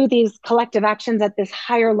do these collective actions at this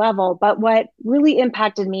higher level? But what really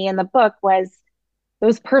impacted me in the book was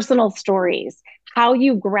those personal stories, how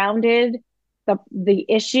you grounded the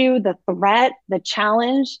issue, the threat, the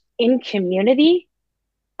challenge in community,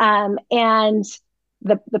 and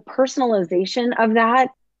the personalization of that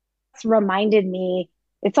reminded me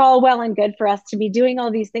it's all well and good for us to be doing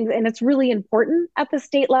all these things, and it's really important at the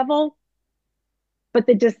state level, but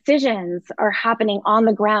the decisions are happening on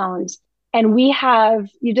the ground. And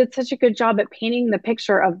you did such a good job at painting the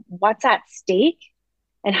picture of what's at stake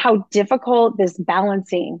and how difficult this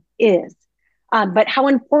balancing is, but how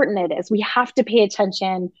important it is. We have to pay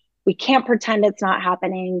attention. We can't pretend it's not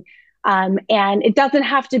happening. And it doesn't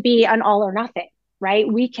have to be an all or nothing, right?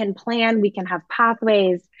 We can plan, we can have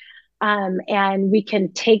pathways, and we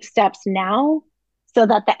can take steps now so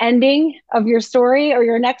that the ending of your story or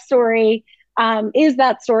your next story is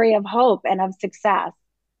that story of hope and of success.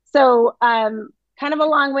 So kind of a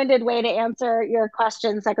long-winded way to answer your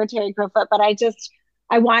question, Secretary Crowfoot, but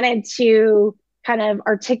I wanted to kind of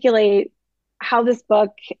articulate how this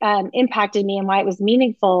book impacted me and why it was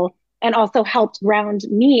meaningful, and also helped ground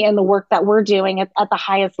me in the work that we're doing at the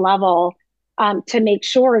highest level to make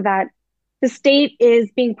sure that the state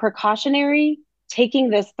is being precautionary, taking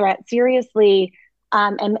this threat seriously,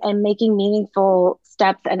 and making meaningful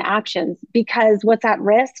steps and actions, because what's at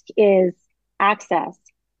risk is access,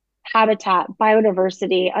 habitat,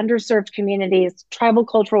 biodiversity, underserved communities, tribal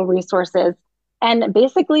cultural resources, and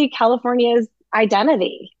basically California's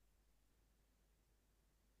identity.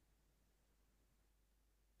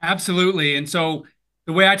 Absolutely. And so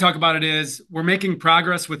the way I talk about it is we're making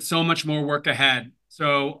progress with so much more work ahead.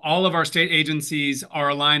 So all of our state agencies are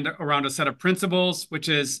aligned around a set of principles, which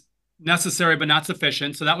is necessary but not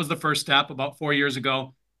sufficient. So that was the first step about 4 years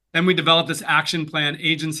ago. Then we developed this action plan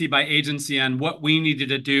agency by agency on what we needed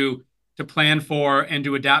to do to plan for and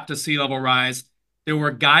to adapt to sea level rise. There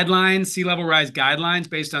were guidelines, sea level rise guidelines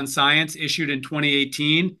based on science issued in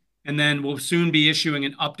 2018. And then we'll soon be issuing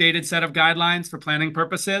an updated set of guidelines for planning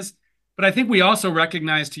purposes. But I think we also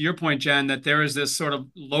recognize, to your point, Jen, that there is this sort of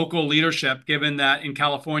local leadership, given that in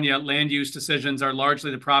California, land use decisions are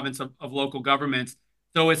largely the province of local governments.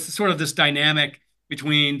 So it's sort of this dynamic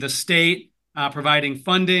between the state providing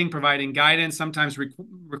funding, providing guidance, sometimes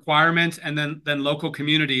requirements, and then local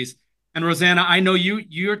communities. And Rosanna, I know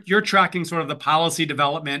you're tracking sort of the policy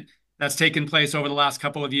development that's taken place over the last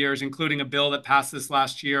couple of years, including a bill that passed this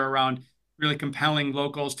last year around really compelling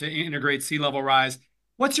locals to integrate sea level rise.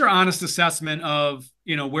 What's your honest assessment of,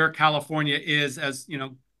 where California is as,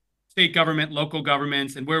 state government, local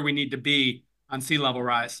governments, and where we need to be on sea level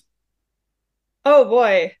rise? Oh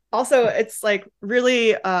boy. Also, it's like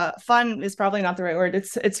really fun is probably not the right word.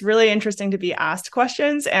 It's really interesting to be asked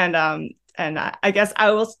questions, and I guess I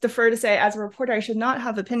will defer to say, as a reporter, I should not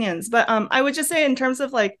have opinions, but I would just say, in terms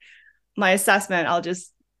of like my assessment, I'll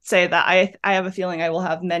just say that I have a feeling I will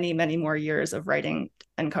have many, many more years of writing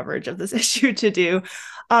and coverage of this issue to do.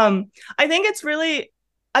 I think it's really,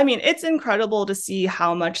 I mean, it's incredible to see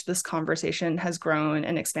how much this conversation has grown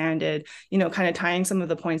and expanded, kind of tying some of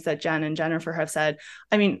the points that Jen and Jennifer have said.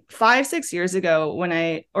 I mean, 5-6 years ago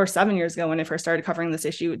or 7 years ago, when I first started covering this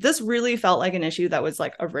issue, this really felt like an issue that was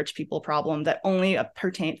like a rich people problem that only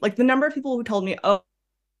pertained, like the number of people who told me, oh,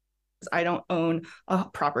 I don't own a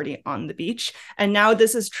property on the beach. And now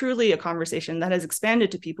this is truly a conversation that has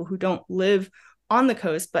expanded to people who don't live on the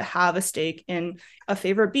coast, but have a stake in a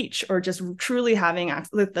favorite beach, or just truly having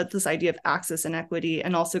this idea of access and equity,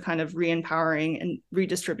 and also kind of re-empowering and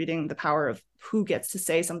redistributing the power of who gets to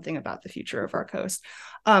say something about the future of our coast.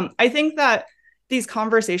 I think that these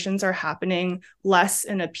conversations are happening less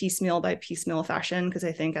in a piecemeal by piecemeal fashion, because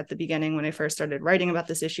I think at the beginning, when I first started writing about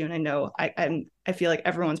this issue, and I know I feel like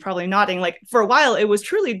everyone's probably nodding, like for a while, it was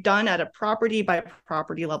truly done at a property by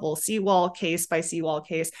property level, seawall case by seawall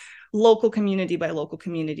case, local community by local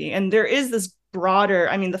community. And there is this broader,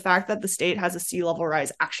 I mean, the fact that the state has a sea level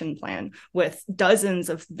rise action plan with dozens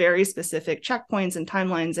of very specific checkpoints and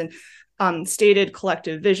timelines and stated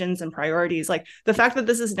collective visions and priorities, like the fact that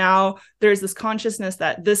this is now, there's this consciousness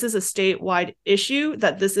that this is a statewide issue,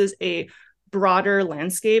 that this is a broader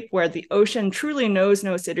landscape where the ocean truly knows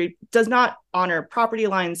no city, does not honor property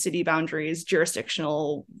lines, city boundaries,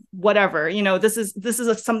 jurisdictional, whatever. This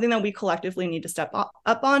is something that we collectively need to step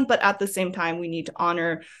up on, but at the same time, we need to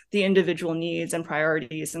honor the individual needs and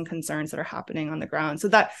priorities and concerns that are happening on the ground. So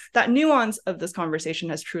that nuance of this conversation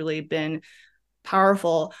has truly been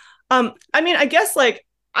powerful. I mean, I guess like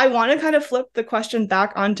I want to kind of flip the question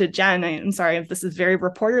back onto Jen. I'm sorry if this is very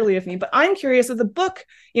reporterly of me, but I'm curious with the book,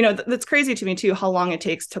 that's crazy to me too, how long it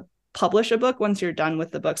takes to publish a book once you're done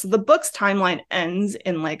with the book. So the book's timeline ends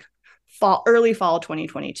in like early fall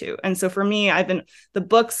 2022. And so for me, the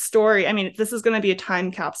book's story, I mean, this is going to be a time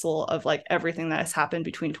capsule of like everything that has happened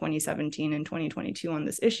between 2017 and 2022 on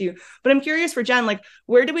this issue. But I'm curious for Jen, like,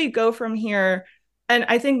 where do we go from here? And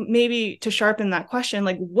I think maybe to sharpen that question,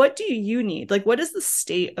 like, what do you need? Like, what does the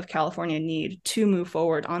state of California need to move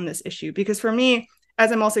forward on this issue? Because for me, as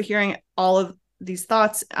I'm also hearing all of these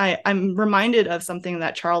thoughts, I'm reminded of something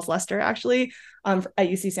that Charles Lester actually at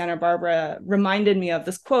UC Santa Barbara reminded me of,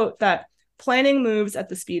 this quote that planning moves at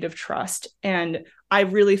the speed of trust. And I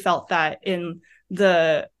really felt that in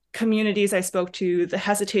the communities I spoke to, the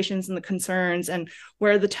hesitations and the concerns and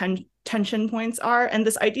where the tension points are. And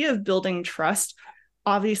this idea of building trust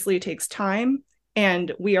obviously takes time,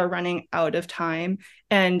 and we are running out of time.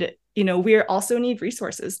 And we also need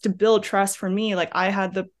resources to build trust. For me, like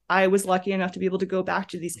I was lucky enough to be able to go back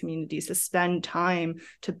to these communities, to spend time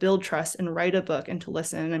to build trust and write a book and to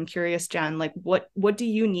listen. And I'm curious, Jen, like what do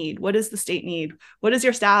you need? What does the state need? What does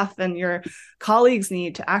your staff and your colleagues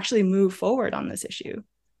need to actually move forward on this issue?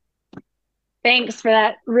 Thanks for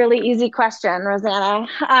that really easy question, Rosanna.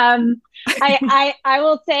 I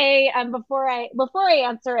will say before I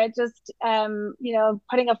answer it, just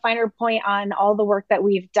putting a finer point on all the work that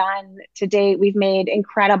we've done to date. We've made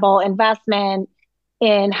incredible investment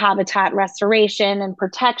in habitat restoration and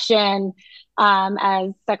protection.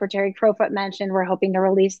 As Secretary Crowfoot mentioned, we're hoping to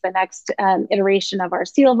release the next iteration of our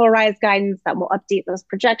sea level rise guidance that will update those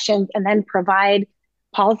projections and then provide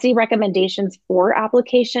policy recommendations for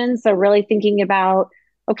applications. So really thinking about,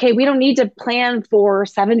 okay, we don't need to plan for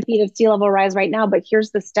 7 feet of sea level rise right now, but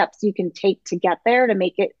here's the steps you can take to get there to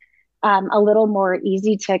make it a little more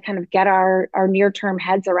easy to kind of get our near-term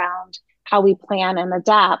heads around how we plan and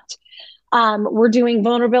adapt. We're doing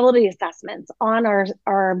vulnerability assessments on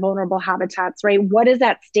our vulnerable habitats, right? What is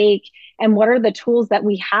at stake and what are the tools that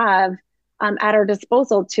we have at our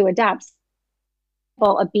disposal to adapt?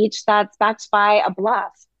 A beach that's backed by a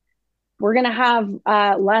bluff, we're going to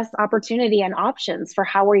have less opportunity and options for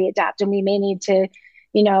how we adapt. And we may need to,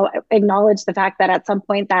 acknowledge the fact that at some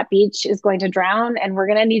point that beach is going to drown, and we're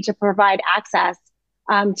going to need to provide access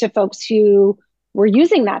to folks who were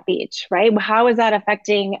using that beach, right? How is that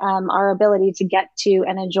affecting our ability to get to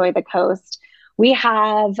and enjoy the coast? We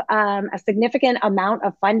have a significant amount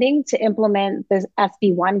of funding to implement the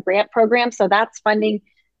SB1 grant program. So that's funding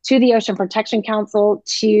to the Ocean Protection Council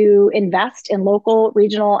to invest in local,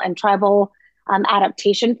 regional, and tribal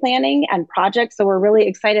adaptation planning and projects. So we're really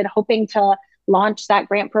excited, hoping to launch that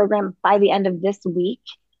grant program by the end of this week.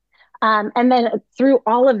 And then through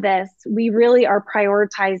all of this, we really are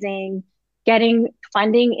prioritizing getting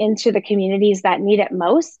funding into the communities that need it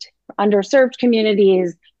most, underserved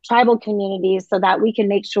communities, tribal communities, so that we can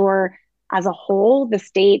make sure as a whole, the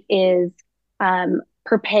state is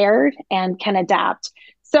prepared and can adapt.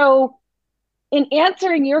 So in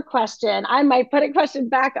answering your question, I might put a question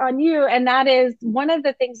back on you. And that is one of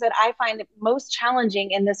the things that I find most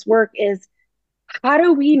challenging in this work is how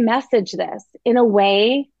do we message this in a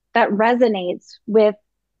way that resonates with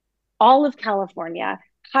all of California?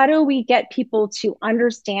 How do we get people to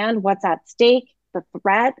understand what's at stake, the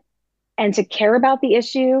threat, and to care about the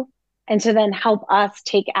issue, and to then help us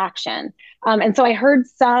take action? And so I heard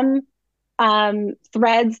some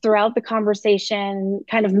threads throughout the conversation,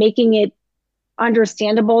 kind of making it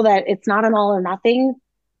understandable that it's not an all or nothing,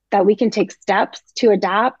 that we can take steps to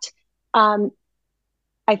adapt.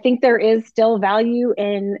 I think there is still value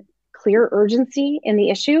in clear urgency in the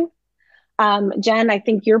issue. Jen, I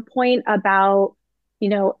think your point about,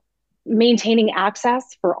 maintaining access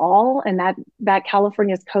for all, and that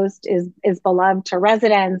California's coast is beloved to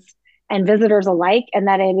residents and visitors alike, and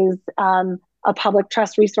that it is a public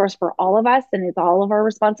trust resource for all of us, and it's all of our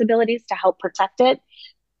responsibilities to help protect it.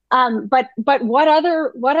 But what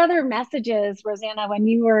other messages, Rosanna, when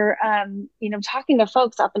you were talking to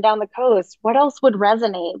folks up and down the coast, what else would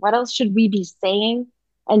resonate? What else should we be saying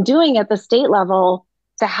and doing at the state level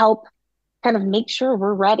to help kind of make sure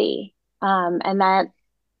we're ready? And that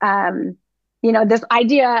this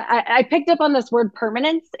idea, I picked up on this word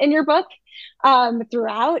permanence in your book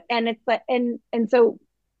throughout, and it's and so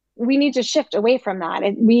we need to shift away from that.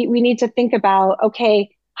 We need to think about,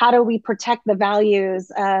 okay, how do we protect the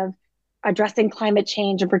values of addressing climate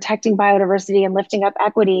change and protecting biodiversity and lifting up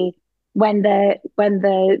equity when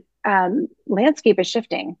the landscape is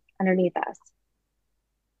shifting underneath us?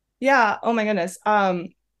 Yeah. Oh my goodness.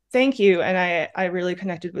 Thank you. And I really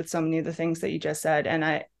connected with so many of the things that you just said. And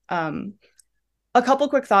a couple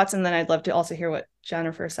quick thoughts, and then I'd love to also hear what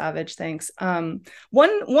Jennifer Savage thinks.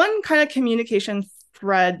 One kind of communication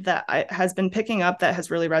thread that has been picking up that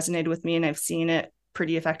has really resonated with me, and I've seen it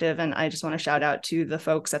pretty effective. And I just want to shout out to the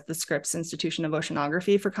folks at the Scripps Institution of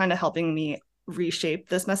Oceanography for kind of helping me reshape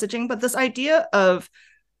this messaging. But this idea of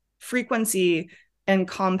frequency and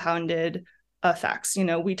compounded effects,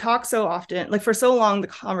 we talk so often, like for so long, the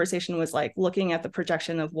conversation was like looking at the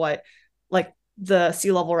projection of what like the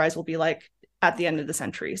sea level rise will be like at the end of the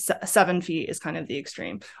century. 7 feet is kind of the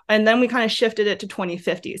extreme. And then we kind of shifted it to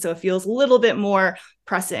 2050. So it feels a little bit more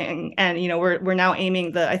pressing. And, we're now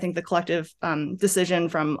aiming I think the collective decision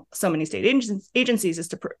from so many state agencies is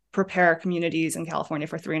to prepare communities in California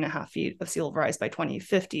for 3.5 feet of sea level rise by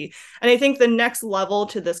 2050. And I think the next level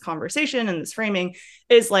to this conversation and this framing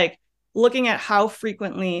is like looking at how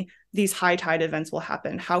frequently these high tide events will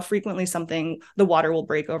happen, how frequently the water will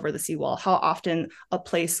break over the seawall, how often a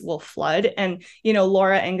place will flood. And,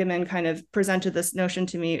 Laura Engeman kind of presented this notion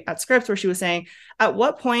to me at Scripps where she was saying, at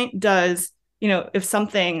what point does, if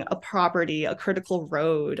something, a property, a critical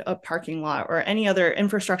road, a parking lot, or any other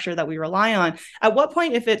infrastructure that we rely on, at what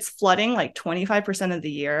point, if it's flooding like 25% of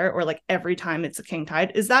the year, or like every time it's a king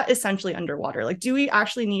tide, is that essentially underwater? Like, do we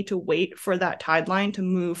actually need to wait for that tide line to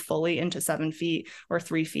move fully into 7 feet or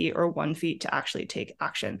 3 feet or 1 feet to actually take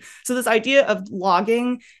action? So this idea of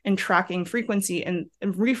logging and tracking frequency and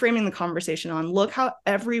reframing the conversation on, look how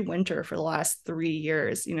every winter for the last 3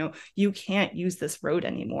 years, you can't use this road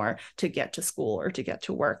anymore to get to school or to get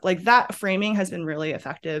to work. Like that framing has been really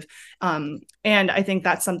effective. And I think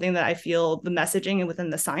that's something that I feel the messaging within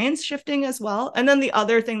the science shifting as well. And then the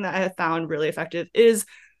other thing that I have found really effective is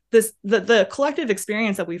the collective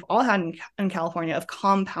experience that we've all had in California of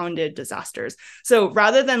compounded disasters. So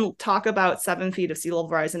rather than talk about 7 feet of sea level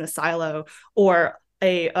rise in a silo, or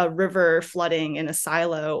a river flooding in a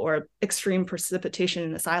silo, or extreme precipitation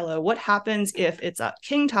in a silo, what happens if it's a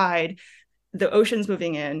king tide, the ocean's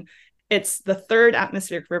moving in, it's the third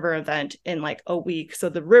atmospheric river event in like a week. So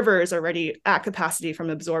the river is already at capacity from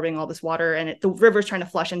absorbing all this water, and the river's trying to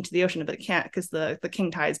flush into the ocean, but it can't because the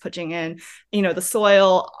king tide is pushing in. The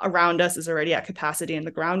soil around us is already at capacity, and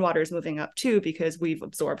the groundwater is moving up too because we've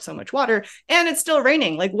absorbed so much water, and it's still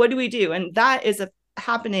raining. Like, what do we do? And that is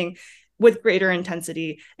happening with greater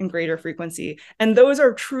intensity and greater frequency. And those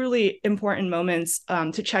are truly important moments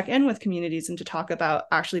to check in with communities and to talk about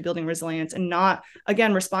actually building resilience, and not,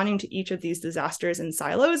 again, responding to each of these disasters in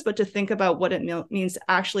silos, but to think about what it means to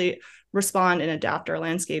actually respond and adapt our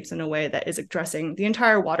landscapes in a way that is addressing the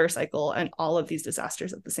entire water cycle and all of these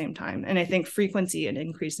disasters at the same time. And I think frequency and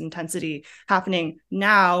increased intensity happening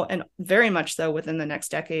now, and very much so within the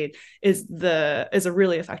next decade, is a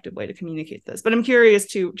really effective way to communicate this. But I'm curious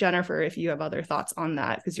to Jennifer, if you have other thoughts on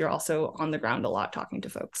that, because you're also on the ground a lot talking to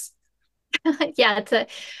folks. Yeah,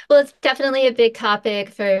 it's definitely a big topic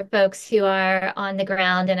for folks who are on the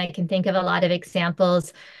ground. And I can think of a lot of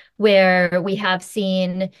examples where we have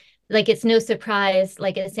seen like it's no surprise,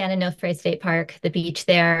 like at Santa Onofre State Park, the beach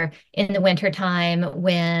there in the wintertime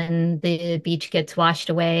when the beach gets washed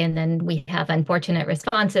away, and then we have unfortunate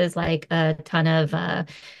responses like a ton of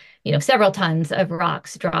several tons of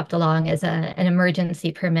rocks dropped along as an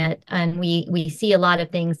emergency permit. And we see a lot of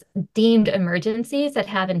things deemed emergencies that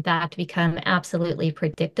have in fact become absolutely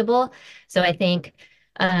predictable. So I think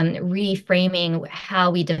reframing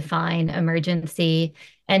how we define emergency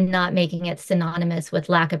and not making it synonymous with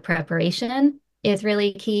lack of preparation is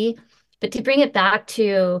really key. But to bring it back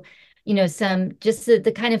to some just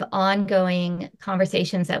the kind of ongoing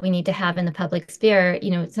conversations that we need to have in the public sphere,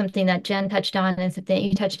 something that Jen touched on and something that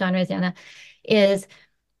you touched on, Rosanna, is,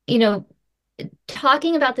 you know,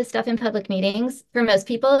 talking about this stuff in public meetings, for most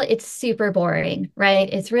people, it's super boring,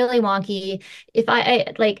 right? It's really wonky. If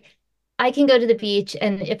I can go to the beach,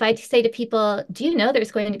 and if I say to people, do you know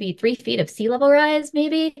there's going to be 3 feet of sea level rise,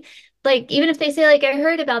 maybe? Like, even if they say, like, I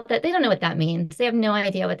heard about that, they don't know what that means. They have no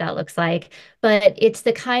idea what that looks like. But it's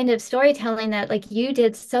the kind of storytelling that, like, you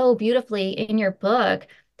did so beautifully in your book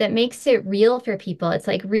that makes it real for people. It's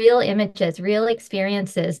like real images, real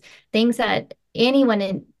experiences, things that anyone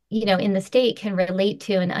in the state can relate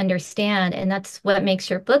to and understand. And that's what makes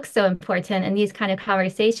your book so important and these kind of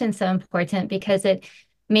conversations so important, because it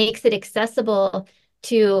makes it accessible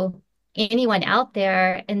to anyone out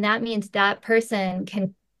there. And that means that person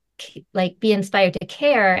can like be inspired to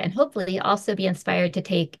care and hopefully also be inspired to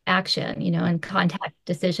take action, and contact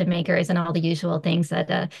decision makers and all the usual things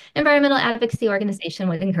that an environmental advocacy organization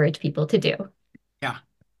would encourage people to do. Yeah.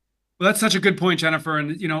 Well, that's such a good point, Jennifer.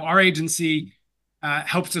 And, our agency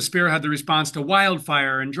helps to spearhead the response to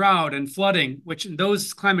wildfire and drought and flooding, which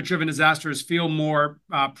those climate-driven disasters feel more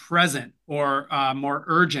present or more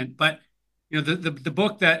urgent. But the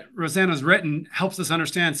book that Rosanna's written helps us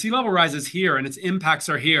understand sea level rise is here and its impacts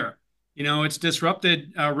are here. It's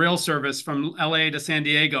disrupted rail service from LA to San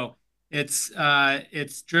Diego. It's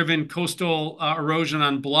driven coastal erosion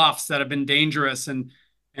on bluffs that have been dangerous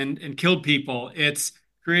and killed people. It's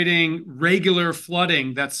creating regular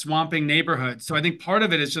flooding that's swamping neighborhoods. So I think part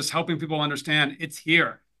of it is just helping people understand it's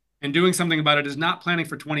here, and doing something about it is not planning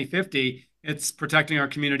for 2050. It's protecting our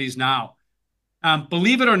communities now.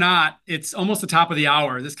 Believe it or not, it's almost the top of the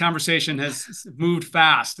hour. This conversation has moved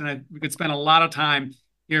fast, and we could spend a lot of time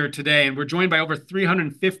here today. And we're joined by over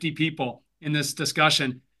 350 people in this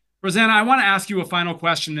discussion. Rosanna, I want to ask you a final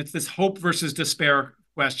question. It's this hope versus despair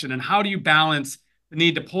question. And how do you balance the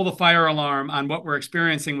need to pull the fire alarm on what we're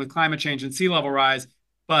experiencing with climate change and sea level rise,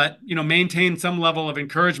 but maintain some level of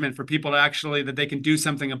encouragement for people to actually that they can do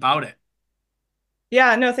something about it?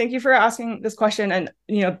 Yeah, no, thank you for asking this question. And,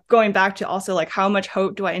 going back to also like how much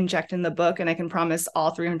hope do I inject in the book? And I can promise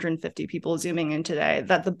all 350 people zooming in today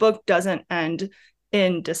that the book doesn't end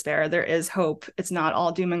in despair. There is hope. It's not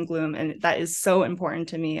all doom and gloom. And that is so important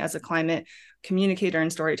to me as a climate communicator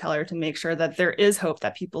and storyteller, to make sure that there is hope,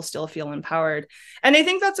 that people still feel empowered. And I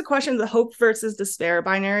think that's a question, the hope versus despair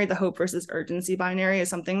binary, the hope versus urgency binary is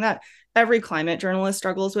something that every climate journalist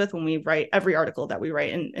struggles with when we write every article that we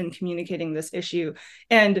write in communicating this issue.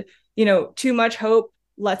 And, too much hope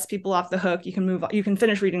lets people off the hook. You can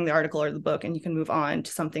finish reading the article or the book and you can move on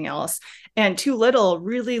to something else. And too little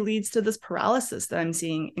really leads to this paralysis that I'm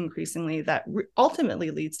seeing increasingly that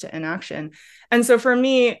ultimately leads to inaction. And so for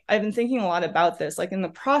me, I've been thinking a lot about this. Like in the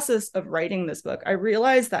process of writing this book, I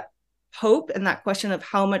realized that hope and that question of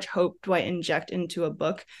how much hope do I inject into a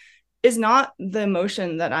book is not the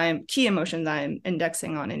key emotion that I'm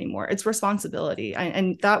indexing on anymore. It's responsibility.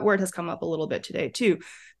 And that word has come up a little bit today too.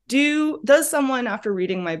 Does someone, after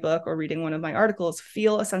reading my book or reading one of my articles,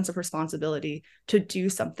 feel a sense of responsibility to do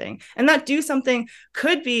something? And that do something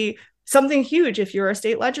could be something huge if you're a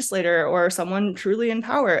state legislator or someone truly in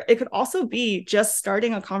power. It could also be just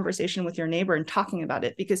starting a conversation with your neighbor and talking about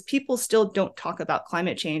it, because people still don't talk about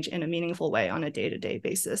climate change in a meaningful way on a day-to-day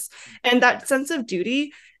basis. And that sense of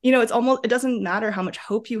duty, it doesn't matter how much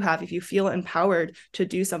hope you have if you feel empowered to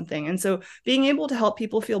do something. And so being able to help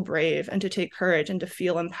people feel brave and to take courage and to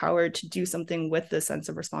feel empowered to do something with this sense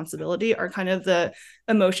of responsibility are kind of the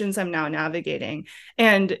emotions I'm now navigating.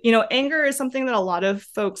 And, anger is something that a lot of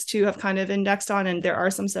folks too have kind of indexed on. And there are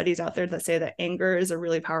some studies out there that say that anger is a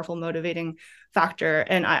really powerful motivating factor.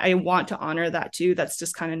 And I want to honor that too. That's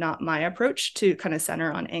just kind of not my approach, to kind of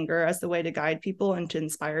center on anger as the way to guide people and to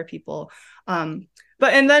inspire people.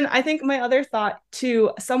 And then I think my other thought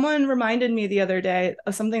too, someone reminded me the other day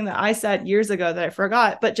of something that I said years ago that I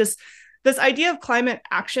forgot, but just this idea of climate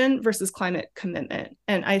action versus climate commitment.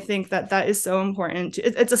 And I think that is so important.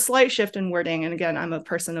 It's a slight shift in wording. And again, I'm a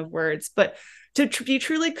person of words, but be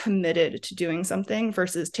truly committed to doing something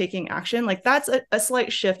versus taking action, like that's a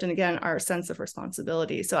slight shift. And again, our sense of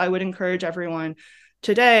responsibility. So I would encourage everyone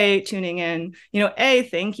today tuning in,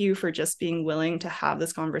 thank you for just being willing to have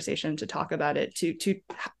this conversation, to talk about it, to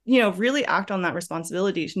really act on that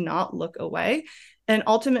responsibility, to not look away, and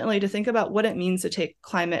ultimately to think about what it means to take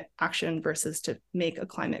climate action versus to make a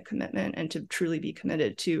climate commitment, and to truly be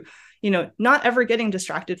committed to, not ever getting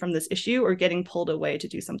distracted from this issue or getting pulled away to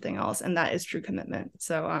do something else. And that is true commitment.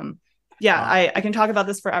 So, I can talk about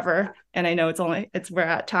this forever, and I know we're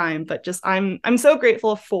at time, but just I'm so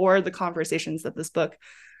grateful for the conversations that this book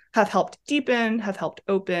have helped deepen, have helped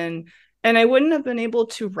open, and I wouldn't have been able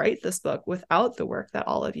to write this book without the work that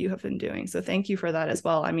all of you have been doing. So thank you for that as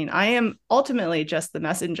well. I mean, I am ultimately just the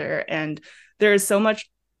messenger, and there is so much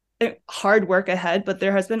hard work ahead, but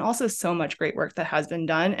there has been also so much great work that has been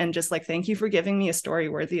done, and just like, thank you for giving me a story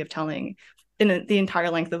worthy of telling in the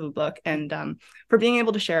entire length of a book, and for being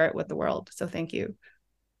able to share it with the world. So thank you.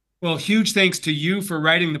 Well, huge thanks to you for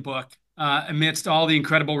writing the book amidst all the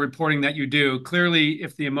incredible reporting that you do. Clearly,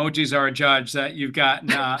 if the emojis are a judge, that you've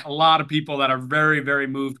gotten a lot of people that are very, very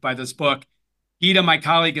moved by this book. Gita, my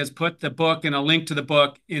colleague, has put the book and a link to the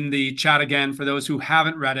book in the chat again for those who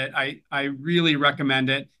haven't read it. I really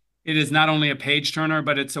recommend it. It is not only a page turner,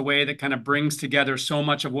 but it's a way that kind of brings together so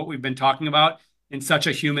much of what we've been talking about in such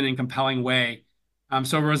a human and compelling way.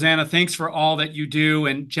 So Rosanna, thanks for all that you do.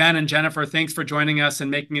 And Jen and Jennifer, thanks for joining us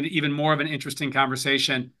and making it even more of an interesting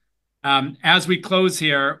conversation. As we close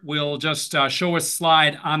here, we'll just show a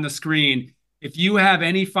slide on the screen. If you have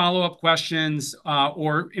any follow-up questions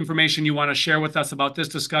or information you want to share with us about this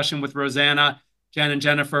discussion with Rosanna, Jen, and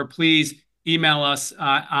Jennifer, please email us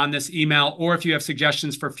on this email. Or if you have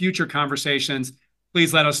suggestions for future conversations,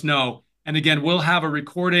 please let us know. And again, we'll have a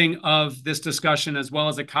recording of this discussion as well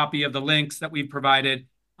as a copy of the links that we've provided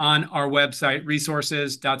on our website,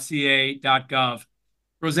 resources.ca.gov.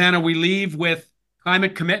 Rosanna, we leave with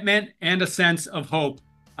climate commitment and a sense of hope,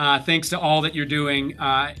 thanks to all that you're doing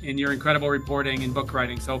in your incredible reporting and book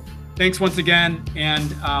writing. So thanks once again,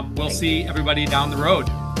 and we'll see everybody down the road.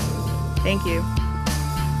 Thank you.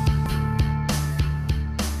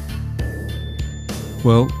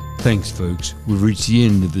 Well, thanks, folks. We've reached the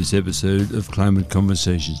end of this episode of Climate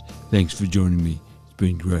Conversations. Thanks for joining me. It's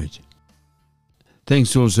been great.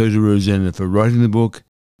 Thanks also to Rosanna for writing the book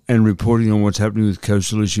and reporting on what's happening with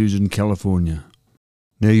coastal issues in California.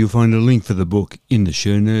 Now you'll find a link for the book in the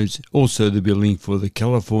show notes. Also, there'll be a link for the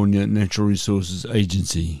California Natural Resources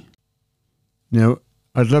Agency. Now,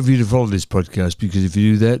 I'd love you to follow this podcast, because if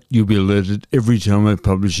you do that, you'll be alerted every time I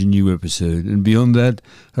publish a new episode. And beyond that,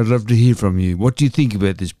 I'd love to hear from you. What do you think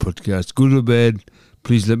about this podcast? Good or bad?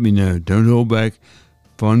 Please let me know. Don't hold back.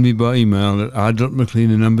 Find me by email at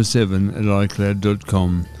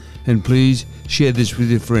r.mclean7@icloud.com. And please share this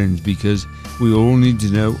with your friends, because we all need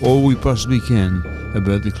to know all we possibly can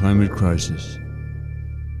about the climate crisis.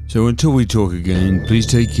 So until we talk again, please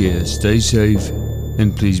take care, stay safe,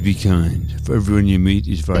 and please be kind, for everyone you meet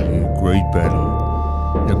is fighting a great battle.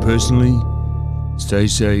 Now personally, stay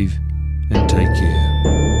safe and take care.